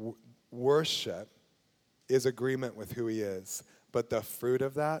worship is agreement with who he is, but the fruit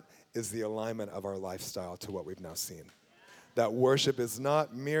of that is the alignment of our lifestyle to what we've now seen. That worship is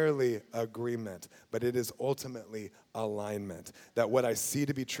not merely agreement, but it is ultimately alignment. That what I see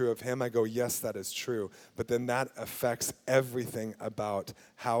to be true of him, I go, yes, that is true. But then that affects everything about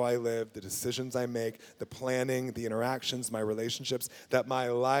how I live, the decisions I make, the planning, the interactions, my relationships, that my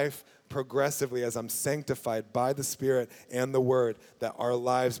life progressively, as I'm sanctified by the Spirit and the Word, that our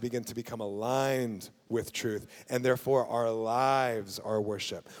lives begin to become aligned with truth. And therefore, our lives are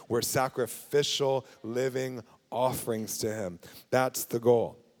worship. We're sacrificial, living offerings to him. That's the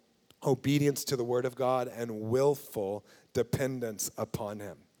goal. Obedience to the word of God and willful dependence upon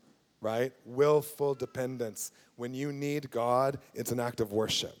him, right? Willful dependence. When you need God, it's an act of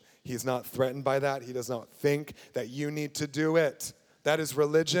worship. He's not threatened by that. He does not think that you need to do it. That is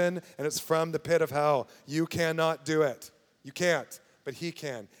religion, and it's from the pit of hell. You cannot do it. You can't, but he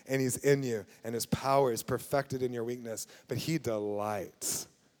can, and he's in you, and his power is perfected in your weakness, but he delights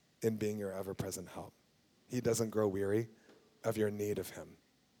in being your ever-present help. He doesn't grow weary of your need of him.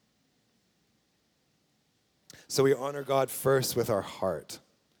 So we honor God first with our heart.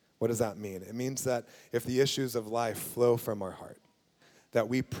 What does that mean? It means that if the issues of life flow from our heart, that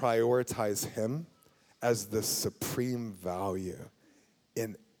we prioritize him as the supreme value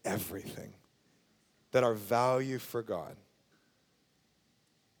in everything. That our value for God,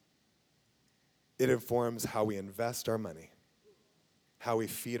 it informs how we invest our money, how we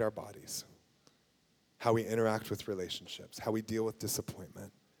feed our bodies, how we interact with relationships, how we deal with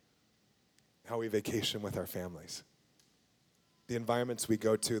disappointment, how we vacation with our families, the environments we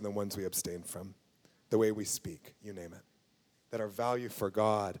go to and the ones we abstain from, the way we speak, you name it. That our value for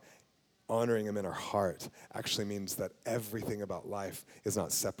God, honoring him in our heart, actually means that everything about life is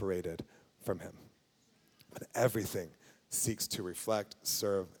not separated from him. But everything seeks to reflect,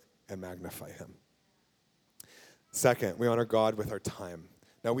 serve, and magnify him. Second, we honor God with our time.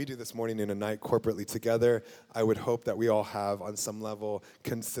 Now, we do this morning and night corporately together. I would hope that we all have, on some level,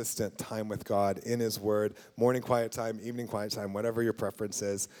 consistent time with God in his word, morning quiet time, evening quiet time, whatever your preference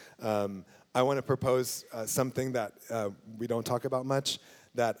is. I want to propose something that we don't talk about much,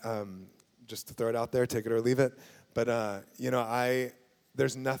 that just to throw it out there, take it or leave it. But,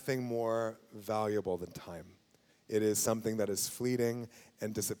 there's nothing more valuable than time. It is something that is fleeting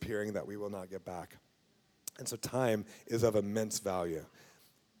and disappearing that we will not get back. And so time is of immense value.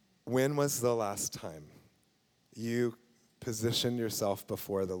 When was the last time you positioned yourself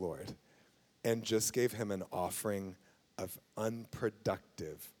before the Lord and just gave him an offering of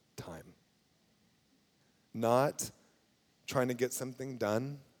unproductive time? Not trying to get something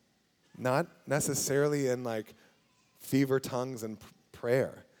done, not necessarily in like fever tongues and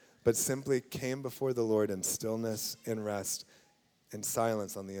prayer, but simply came before the Lord in stillness, in rest, in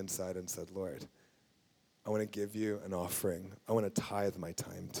silence on the inside and said, Lord, I want to give you an offering. I want to tithe my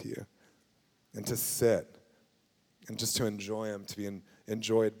time to you. And to sit and just to enjoy him, to be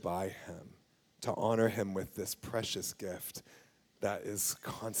enjoyed by him, to honor him with this precious gift that is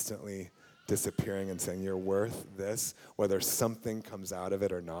constantly disappearing and saying, you're worth this, whether something comes out of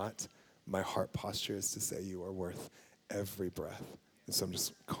it or not. My heart posture is to say you are worth every breath. And so I'm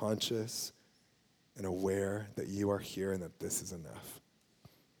just conscious and aware that you are here and that this is enough.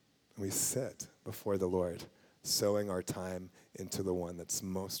 We sit before the Lord, sowing our time into the one that's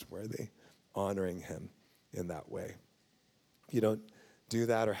most worthy, honoring him in that way. If you don't do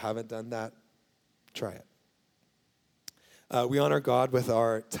that or haven't done that, try it. We honor God with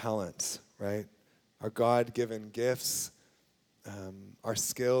our talents, right? Our God-given gifts, our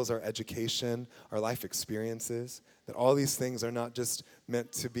skills, our education, our life experiences, that all these things are not just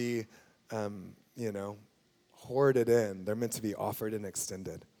meant to be, hoarded in. They're meant to be offered and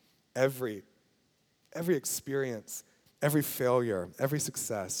extended. Every experience, every failure, every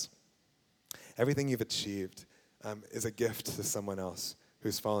success, everything you've achieved is a gift to someone else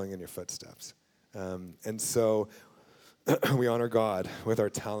who's following in your footsteps. And so we honor God with our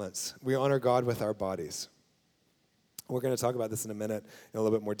talents. We honor God with our bodies. We're going to talk about this in a minute in a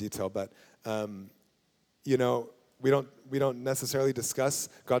little bit more detail, but we don't necessarily discuss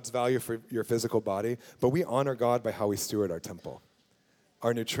God's value for your physical body, but we honor God by how we steward our temple.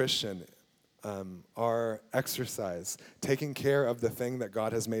 Our nutrition, our exercise, taking care of the thing that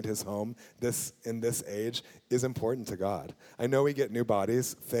God has made his home in this age is important to God. I know we get new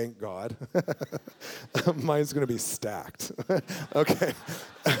bodies, thank God. Mine's going to be stacked. Okay.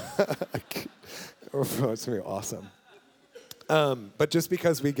 It's going to be awesome. But just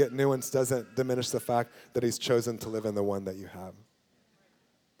because we get new ones doesn't diminish the fact that he's chosen to live in the one that you have.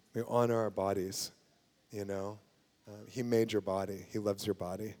 We honor our bodies, he made your body. He loves your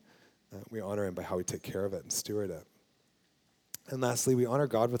body. We honor him by how we take care of it and steward it. And lastly, we honor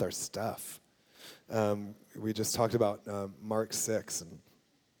God with our stuff. We just talked about Mark 6 and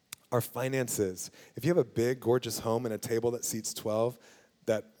our finances. If you have a big, gorgeous home and a table that seats 12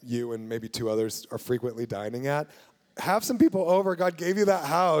 that you and maybe 2 others are frequently dining at, have some people over. God gave you that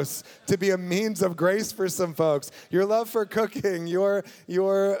house to be a means of grace for some folks. Your love for cooking, your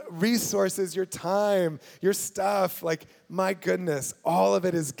resources, your time, your stuff, like, my goodness, all of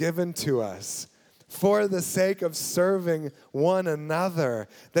it is given to us for the sake of serving one another.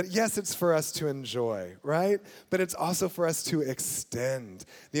 That, yes, it's for us to enjoy, right? But it's also for us to extend.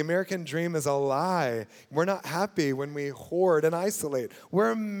 The American dream is a lie. We're not happy when we hoard and isolate.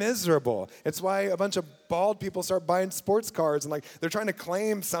 We're miserable. It's why a bunch of bald people start buying sports cars and they're trying to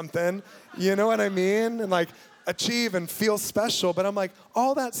claim something. You know what I mean? And achieve and feel special. But I'm like,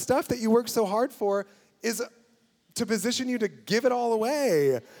 all that stuff that you work so hard for is to position you to give it all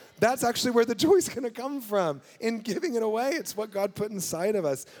away. That's actually where the joy's going to come from, in giving it away. It's what God put inside of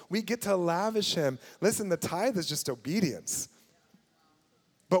us. We get to lavish him. Listen, the tithe is just obedience.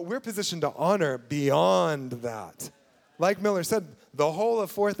 But we're positioned to honor beyond that. Like Miller said, the whole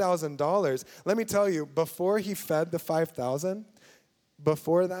of $4,000. Let me tell you, before he fed the 5,000,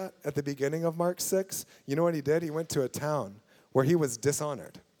 before that, at the beginning of Mark 6, you know what he did? He went to a town where he was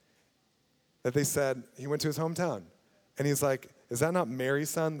dishonored. That they said, he went to his hometown. And he's like, is that not Mary's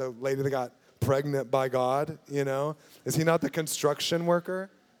son, the lady that got pregnant by God, Is he not the construction worker?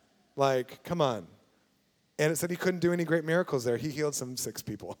 Come on. And it said he couldn't do any great miracles there. He healed some sick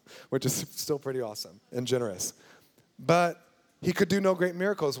people, which is still pretty awesome and generous. But he could do no great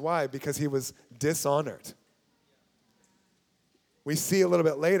miracles. Why? Because he was dishonored. We see a little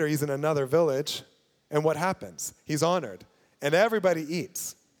bit later, he's in another village, and what happens? He's honored, and everybody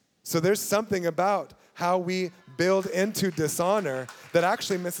eats. So there's something about how we build into dishonor that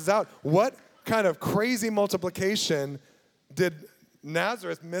actually misses out. What kind of crazy multiplication did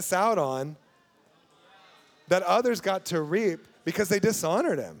Nazareth miss out on that others got to reap because they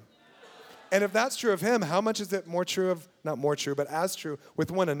dishonored him? And if that's true of him, how much is it more true of, not more true, but as true with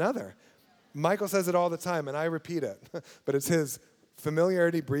one another? Michael says it all the time, and I repeat it, but it's his: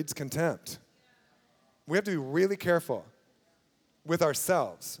 familiarity breeds contempt. We have to be really careful with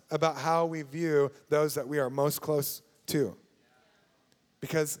ourselves about how we view those that we are most close to.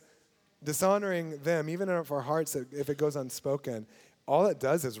 Because dishonoring them, even if our hearts, if it goes unspoken, all it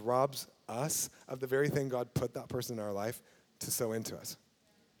does is robs us of the very thing God put that person in our life to sow into us.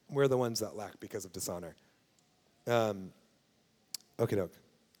 We're the ones that lack because of dishonor. Okie doke.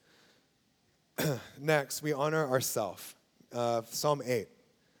 Next, we honor ourselves. Psalm 8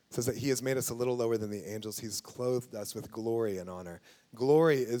 says that he has made us a little lower than the angels. He's clothed us with glory and honor.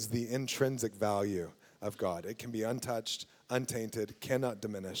 Glory is the intrinsic value of God. It can be untouched, untainted, cannot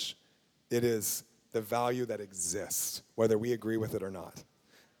diminish. It is the value that exists, whether we agree with it or not.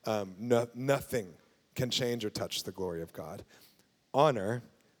 Nothing can change or touch the glory of God. Honor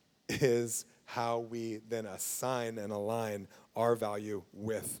is how we then assign and align our value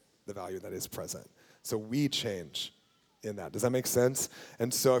with the value that is present. So we change in that. Does that make sense?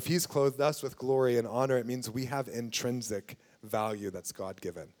 And so if he's clothed us with glory and honor, it means we have intrinsic value that's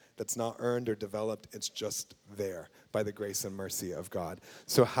God-given, that's not earned or developed. It's just there by the grace and mercy of God.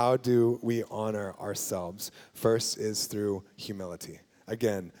 So how do we honor ourselves? First is through humility.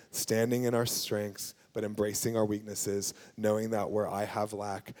 Again, standing in our strengths, but embracing our weaknesses, knowing that where I have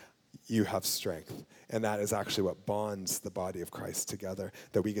lack, you have strength. And that is actually what bonds the body of Christ together,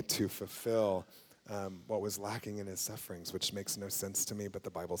 that we get to fulfill what was lacking in his sufferings, which makes no sense to me, but the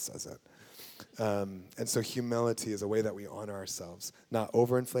Bible says it. And so humility is a way that we honor ourselves, not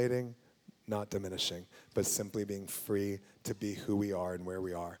overinflating, not diminishing, but simply being free to be who we are and where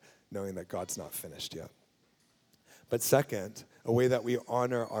we are, knowing that God's not finished yet. But second, a way that we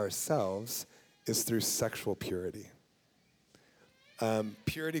honor ourselves is through sexual purity.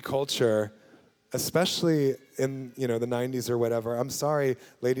 Purity culture, especially in the 90s or whatever. I'm sorry,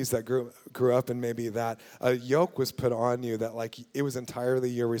 ladies that grew up in maybe that. A yoke was put on you that it was entirely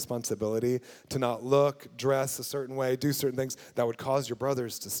your responsibility to not look, dress a certain way, do certain things that would cause your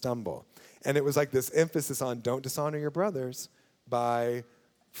brothers to stumble. And it was like this emphasis on don't dishonor your brothers by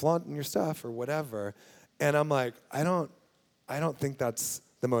flaunting your stuff or whatever. And I'm like, I don't think that's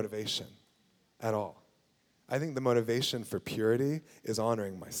the motivation at all. I think the motivation for purity is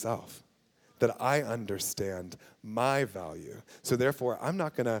honoring myself, that I understand my value. So therefore, I'm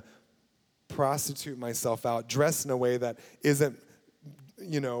not going to prostitute myself out, dress in a way that isn't,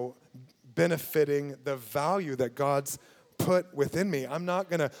 benefiting the value that God's put within me. I'm not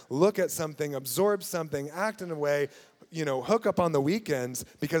going to look at something, absorb something, act in a way, hook up on the weekends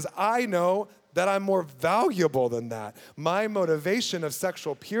because I know that I'm more valuable than that. My motivation of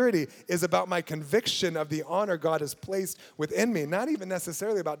sexual purity is about my conviction of the honor God has placed within me, not even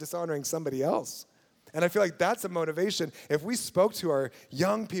necessarily about dishonoring somebody else. And I feel like that's a motivation. If we spoke to our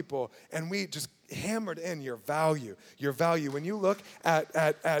young people and we just hammered in your value. When you look at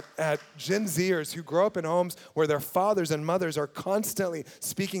Gen Zers who grow up in homes where their fathers and mothers are constantly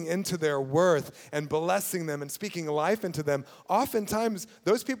speaking into their worth and blessing them and speaking life into them, oftentimes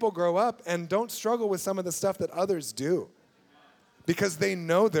those people grow up and don't struggle with some of the stuff that others do because they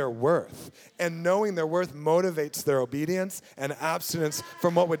know their worth. And knowing their worth motivates their obedience and abstinence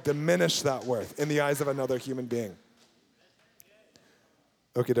from what would diminish that worth in the eyes of another human being.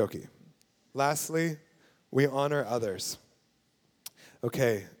 Okie dokie. Lastly, we honor others.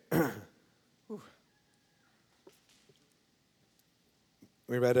 Okay.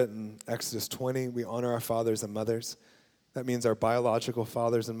 We read it in Exodus 20. We honor our fathers and mothers. That means our biological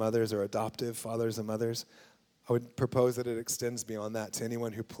fathers and mothers, or adoptive fathers and mothers. I would propose that it extends beyond that to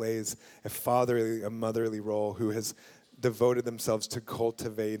anyone who plays a motherly role, who has devoted themselves to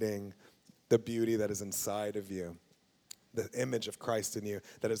cultivating the beauty that is inside of you. The image of Christ in you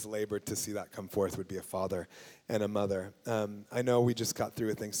that has labored to see that come forth would be a father and a mother. I know we just got through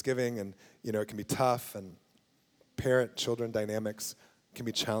with Thanksgiving, and it can be tough, and parent-children dynamics can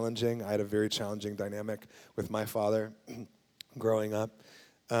be challenging. I had a very challenging dynamic with my father growing up.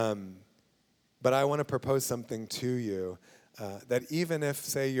 But I want to propose something to you that even if,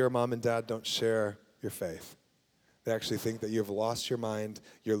 say, your mom and dad don't share your faith. They actually think that you have lost your mind,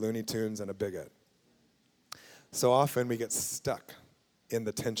 you're Looney Tunes, and a bigot. So often we get stuck in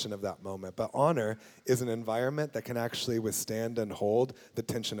the tension of that moment. But honor is an environment that can actually withstand and hold the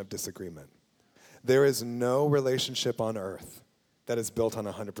tension of disagreement. There is no relationship on earth that is built on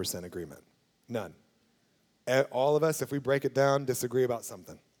 100% agreement. None. All of us, if we break it down, disagree about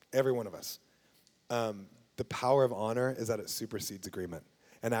something. Every one of us. The power of honor is that it supersedes agreement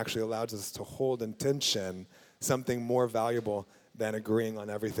and actually allows us to hold in tension something more valuable than agreeing on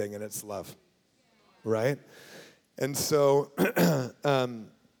everything, and it's love, right? And so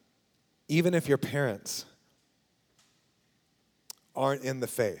even if your parents aren't in the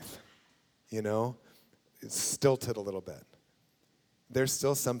faith, it's stilted a little bit, there's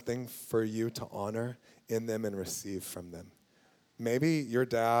still something for you to honor in them and receive from them. Maybe your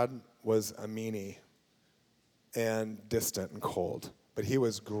dad was a meanie and distant and cold, but he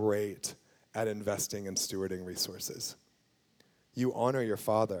was great at investing and stewarding resources. You honor your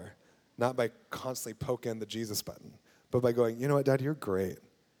father, not by constantly poking the Jesus button, but by going, you know what, Dad, you're great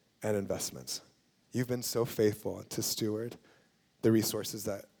at investments. You've been so faithful to steward the resources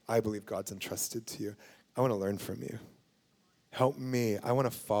that I believe God's entrusted to you. I want to learn from you. Help me. I want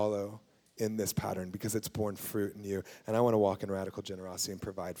to follow in this pattern because it's borne fruit in you, and I want to walk in radical generosity and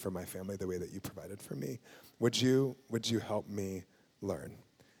provide for my family the way that you provided for me. Would you help me learn?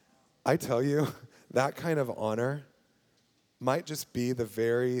 I tell you, that kind of honor might just be the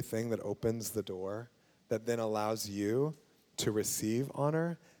very thing that opens the door that then allows you to receive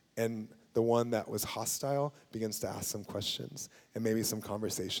honor, and the one that was hostile begins to ask some questions, and maybe some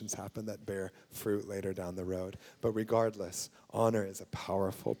conversations happen that bear fruit later down the road. But regardless, honor is a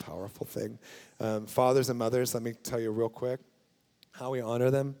powerful, powerful thing. Fathers and mothers, let me tell you real quick, how we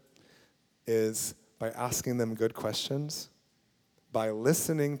honor them is by asking them good questions, by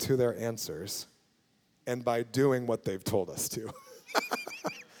listening to their answers, and by doing what they've told us to.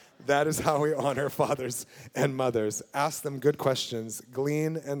 That is how we honor fathers and mothers. Ask them good questions,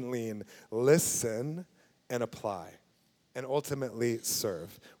 glean and lean, listen and apply, and ultimately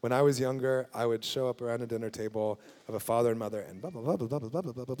serve. When I was younger, I would show up around a dinner table of a father and mother and blah, blah, blah, blah, blah, blah,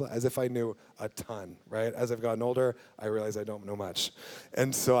 blah, blah, blah, as if I knew a ton, right? As I've gotten older, I realize I don't know much.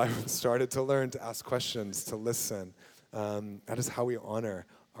 And so I started to learn to ask questions, to listen. That is how we honor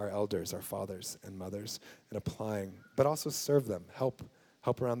our elders, our fathers and mothers, and applying, but also serve them, help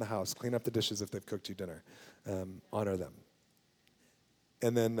around the house, clean up the dishes if they've cooked you dinner, honor them.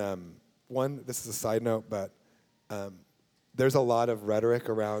 And then this is a side note, but there's a lot of rhetoric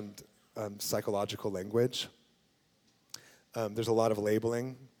around psychological language. There's a lot of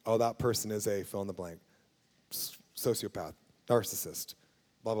labeling. Oh, that person is a fill in the blank, sociopath, narcissist,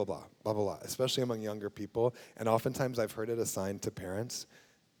 blah, blah, blah, blah, blah, blah, especially among younger people. And oftentimes I've heard it assigned to parents.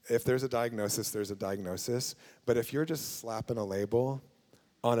 If there's a diagnosis, there's a diagnosis. But if you're just slapping a label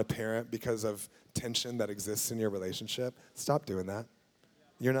on a parent because of tension that exists in your relationship, stop doing that.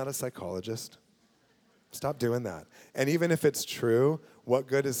 You're not a psychologist. Stop doing that. And even if it's true, what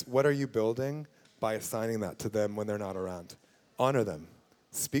are you building by assigning that to them when they're not around? Honor them.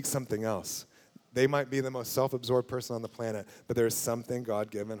 Speak something else. They might be the most self-absorbed person on the planet, but there's something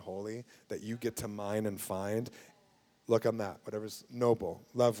God-given, holy, that you get to mine and find. Look on that. Whatever's noble,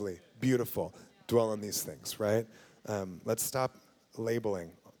 lovely, beautiful. Dwell on these things, right? Let's stop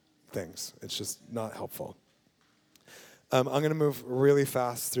labeling things. It's just not helpful. I'm going to move really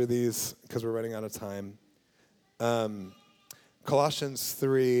fast through these because we're running out of time. Colossians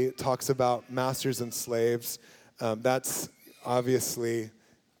 3 talks about masters and slaves. That's obviously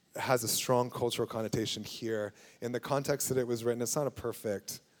has a strong cultural connotation here. In the context that it was written, it's not a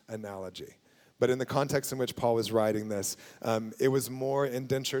perfect analogy. But in the context in which Paul was writing this, it was more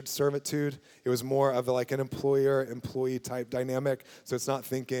indentured servitude. It was more of like an employer-employee type dynamic. So it's not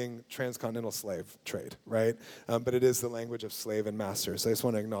thinking transcontinental slave trade, right? But it is the language of slave and master. So I just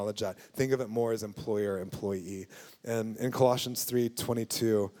want to acknowledge that. Think of it more as employer-employee. And in Colossians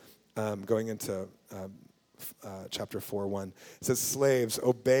 3:22, going into chapter 4:1, it says, "Slaves,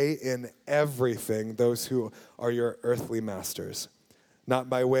 obey in everything those who are your earthly masters,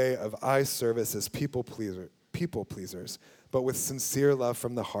 not by way of eye service as people pleasers, but with sincere love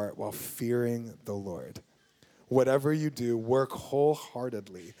from the heart while fearing the Lord. Whatever you do, work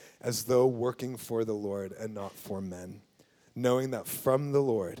wholeheartedly as though working for the Lord and not for men, knowing that from the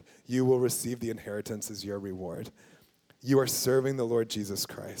Lord you will receive the inheritance as your reward. You are serving the Lord Jesus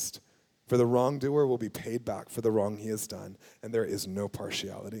Christ. For the wrongdoer will be paid back for the wrong he has done, and there is no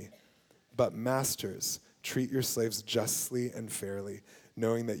partiality. But masters, treat your slaves justly and fairly,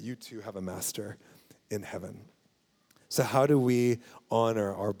 knowing that you too have a master in heaven." So how do we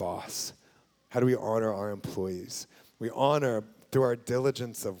honor our boss? How do we honor our employees? We honor through our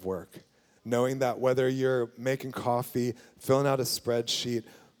diligence of work, knowing that whether you're making coffee, filling out a spreadsheet,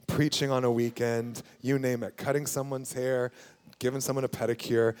 preaching on a weekend, you name it, cutting someone's hair, giving someone a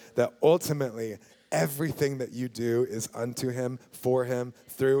pedicure, that ultimately everything that you do is unto him, for him,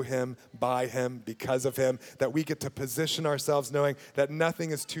 through him, by him, because of him, that we get to position ourselves knowing that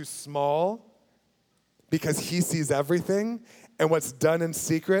nothing is too small because he sees everything, and what's done in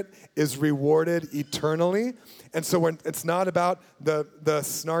secret is rewarded eternally. And so it's not about the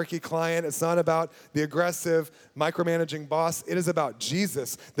snarky client. It's not about the aggressive, micromanaging boss. It is about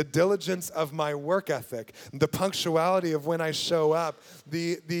Jesus, the diligence of my work ethic, the punctuality of when I show up,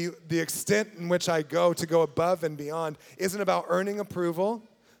 the extent in which I go to go above and beyond. Isn't about earning approval,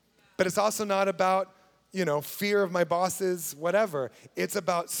 but it's also not about fear of my bosses, whatever. It's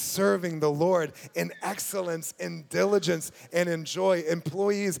about serving the Lord in excellence, in diligence, and in joy.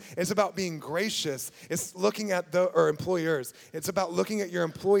 Employees, it's about being gracious. It's looking at employers. It's about looking at your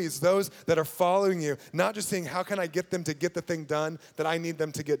employees, those that are following you, not just saying, how can I get them to get the thing done that I need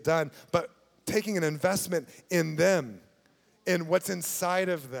them to get done, but taking an investment in them, in what's inside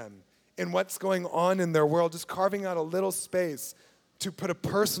of them, in what's going on in their world, just carving out a little space to put a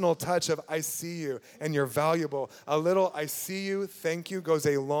personal touch of, I see you and you're valuable. A little, I see you, thank you, goes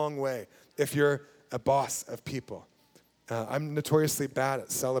a long way if you're a boss of people. I'm notoriously bad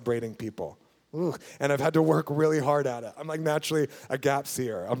at celebrating people. Ooh, and I've had to work really hard at it. I'm like naturally a gap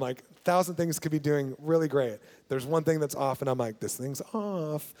seer. I'm like, 1,000 things could be doing really great. There's one thing that's off, and I'm like, this thing's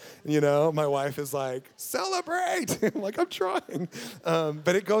off. My wife is like, celebrate. I'm like, I'm trying.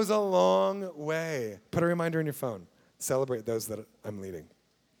 But it goes a long way. Put a reminder in your phone. Celebrate those that I'm leading.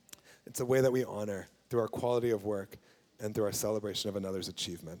 It's a way that we honor through our quality of work and through our celebration of another's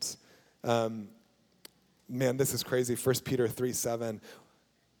achievements. Man, this is crazy. 1 Peter 3:7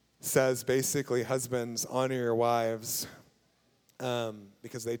 says basically, husbands, honor your wives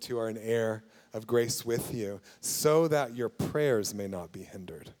because they too are an heir of grace with you, so that your prayers may not be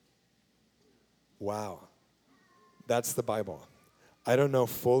hindered. Wow. That's the Bible. I don't know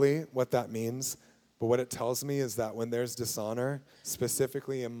fully what that means, but what it tells me is that when there's dishonor,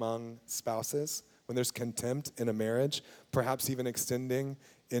 specifically among spouses, when there's contempt in a marriage, perhaps even extending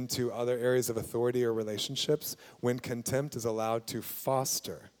into other areas of authority or relationships, when contempt is allowed to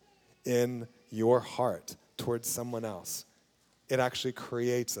foster in your heart towards someone else, it actually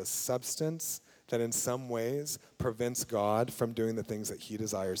creates a substance that in some ways prevents God from doing the things that he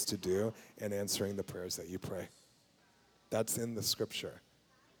desires to do and answering the prayers that you pray. That's in the scripture.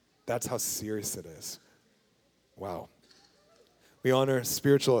 That's how serious it is. Wow. We honor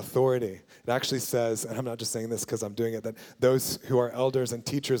spiritual authority. It actually says, and I'm not just saying this because I'm doing it, that those who are elders and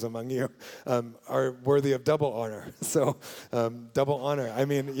teachers among you are worthy of double honor. So double honor. I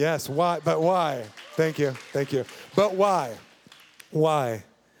mean, yes, why? But why? Thank you. But why? Why?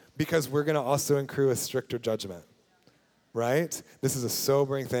 Because we're going to also accrue a stricter judgment, right? This is a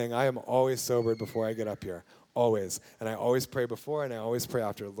sobering thing. I am always sobered before I get up here. Always. And I always pray before and I always pray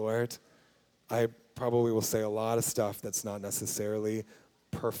after. Lord, I probably will say a lot of stuff that's not necessarily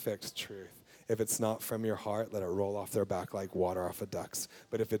perfect truth. If it's not from your heart, let it roll off their back like water off a duck's.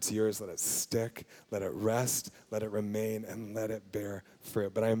 But if it's yours, let it stick, let it rest, let it remain, and let it bear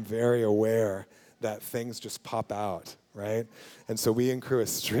fruit. But I'm very aware that things just pop out, right? And so we accrue a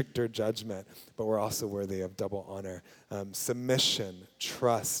stricter judgment, but we're also worthy of double honor. Submission,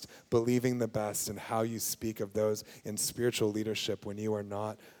 trust, believing the best, and how you speak of those in spiritual leadership when you are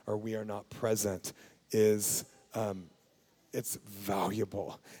not or we are not present is it's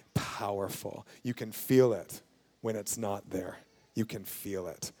valuable, powerful. You can feel it when it's not there. You can feel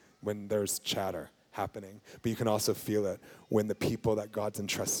it when there's chatter happening, but you can also feel it when the people that God's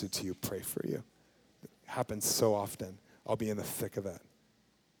entrusted to you pray for you. Happens so often. I'll be in the thick of it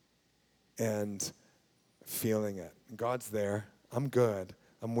and feeling it. God's there. I'm good.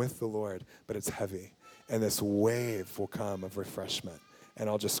 I'm with the Lord, but it's heavy. And this wave will come of refreshment. And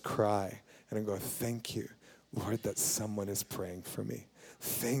I'll just cry and I'll go, thank you, Lord, that someone is praying for me.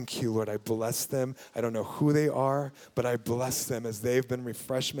 Thank you, Lord. I bless them. I don't know who they are, but I bless them as they've been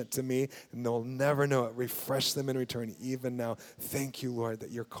refreshment to me, and they'll never know it. Refresh them in return even now. Thank you, Lord,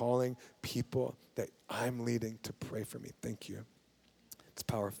 that you're calling people that I'm leading to pray for me. Thank you. It's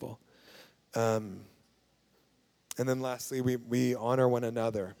powerful. And then lastly, we honor one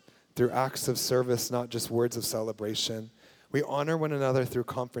another through acts of service, not just words of celebration. We honor one another through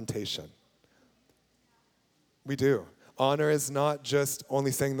confrontation. We do. Honor is not just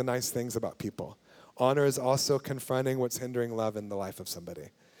only saying the nice things about people. Honor is also confronting what's hindering love in the life of somebody.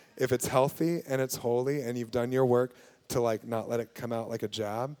 If it's healthy and it's holy and you've done your work to not let it come out like a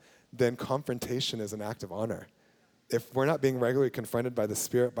jab, then confrontation is an act of honor. If we're not being regularly confronted by the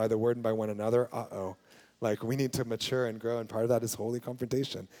Spirit, by the Word, and by one another, like we need to mature and grow, and part of that is holy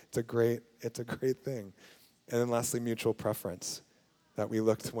confrontation. It's a great thing. And then lastly, mutual preference, that we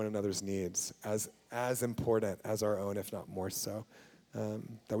look to one another's needs as important as our own, if not more so,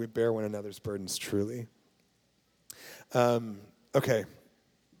 that we bear one another's burdens truly. Okay.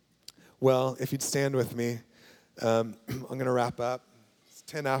 Well, if you'd stand with me, I'm going to wrap up. It's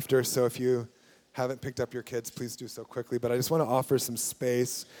 10 after, so if you haven't picked up your kids, please do so quickly. But I just want to offer some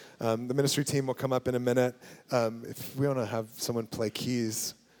space. The ministry team will come up in a minute. If we want to have someone play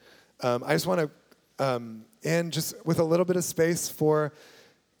keys. I just want to end just with a little bit of space for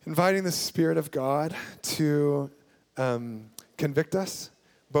inviting the Spirit of God to convict us,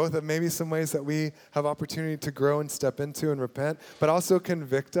 both of maybe some ways that we have opportunity to grow and step into and repent, but also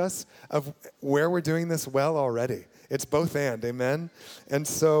convict us of where we're doing this well already. It's both and, amen? And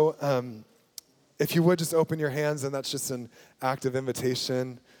so if you would just open your hands, and that's just an act of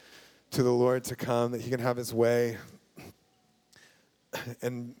invitation to the Lord to come, that he can have his way.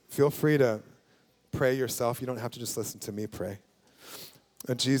 And feel free to pray yourself. You don't have to just listen to me pray.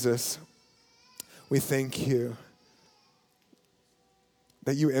 Jesus, we thank you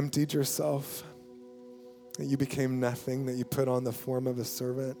that you emptied yourself, that you became nothing, that you put on the form of a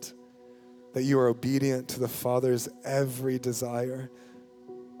servant, that you are obedient to the Father's every desire,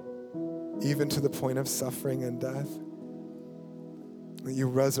 even to the point of suffering and death. That you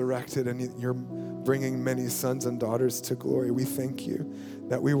resurrected and you're bringing many sons and daughters to glory. We thank you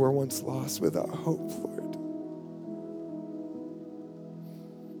that we were once lost without hope, Lord.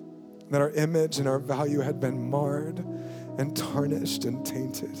 That our image and our value had been marred and tarnished and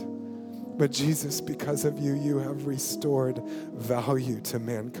tainted. But Jesus, because of you, you have restored value to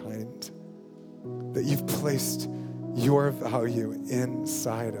mankind. That you've placed your value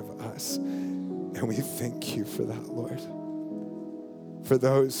inside of us. And we thank you for that, Lord. For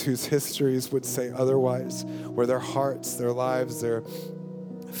those whose histories would say otherwise, where their hearts, their lives, their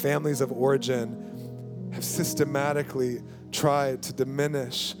families of origin have systematically tried to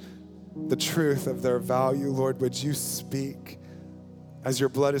diminish the truth of their value, Lord, would you speak? As your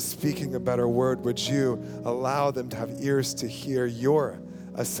blood is speaking a better word, would you allow them to have ears to hear your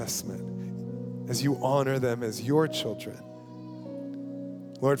assessment as you honor them as your children?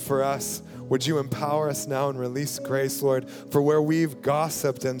 Lord, for us, would you empower us now and release grace, Lord, for where we've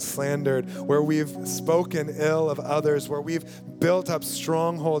gossiped and slandered, where we've spoken ill of others, where we've built up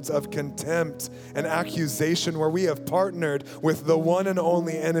strongholds of contempt and accusation, where we have partnered with the one and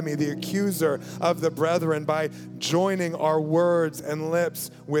only enemy, the accuser of the brethren, by joining our words and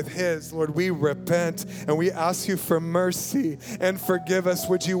lips with his. Lord, we repent and we ask you for mercy and forgive us.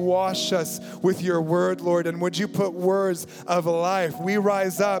 Would you wash us with your word, Lord, and would you put words of life? We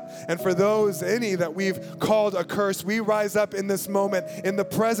rise up, and for those, any that we've called a curse, we rise up in this moment in the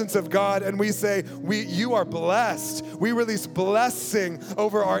presence of God and we say, you are blessed. We release blessing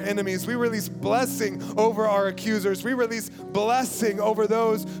over our enemies. We release blessing over our accusers. We release blessing over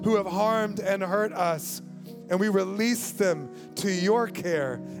those who have harmed and hurt us. And we release them to your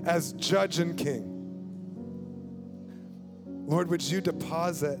care as judge and king. Lord, would you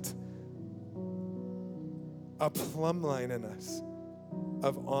deposit a plumb line in us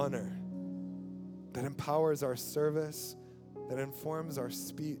of honor that empowers our service, that informs our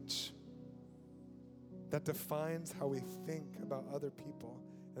speech, that defines how we think about other people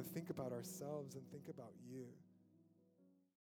and think about ourselves and think about you.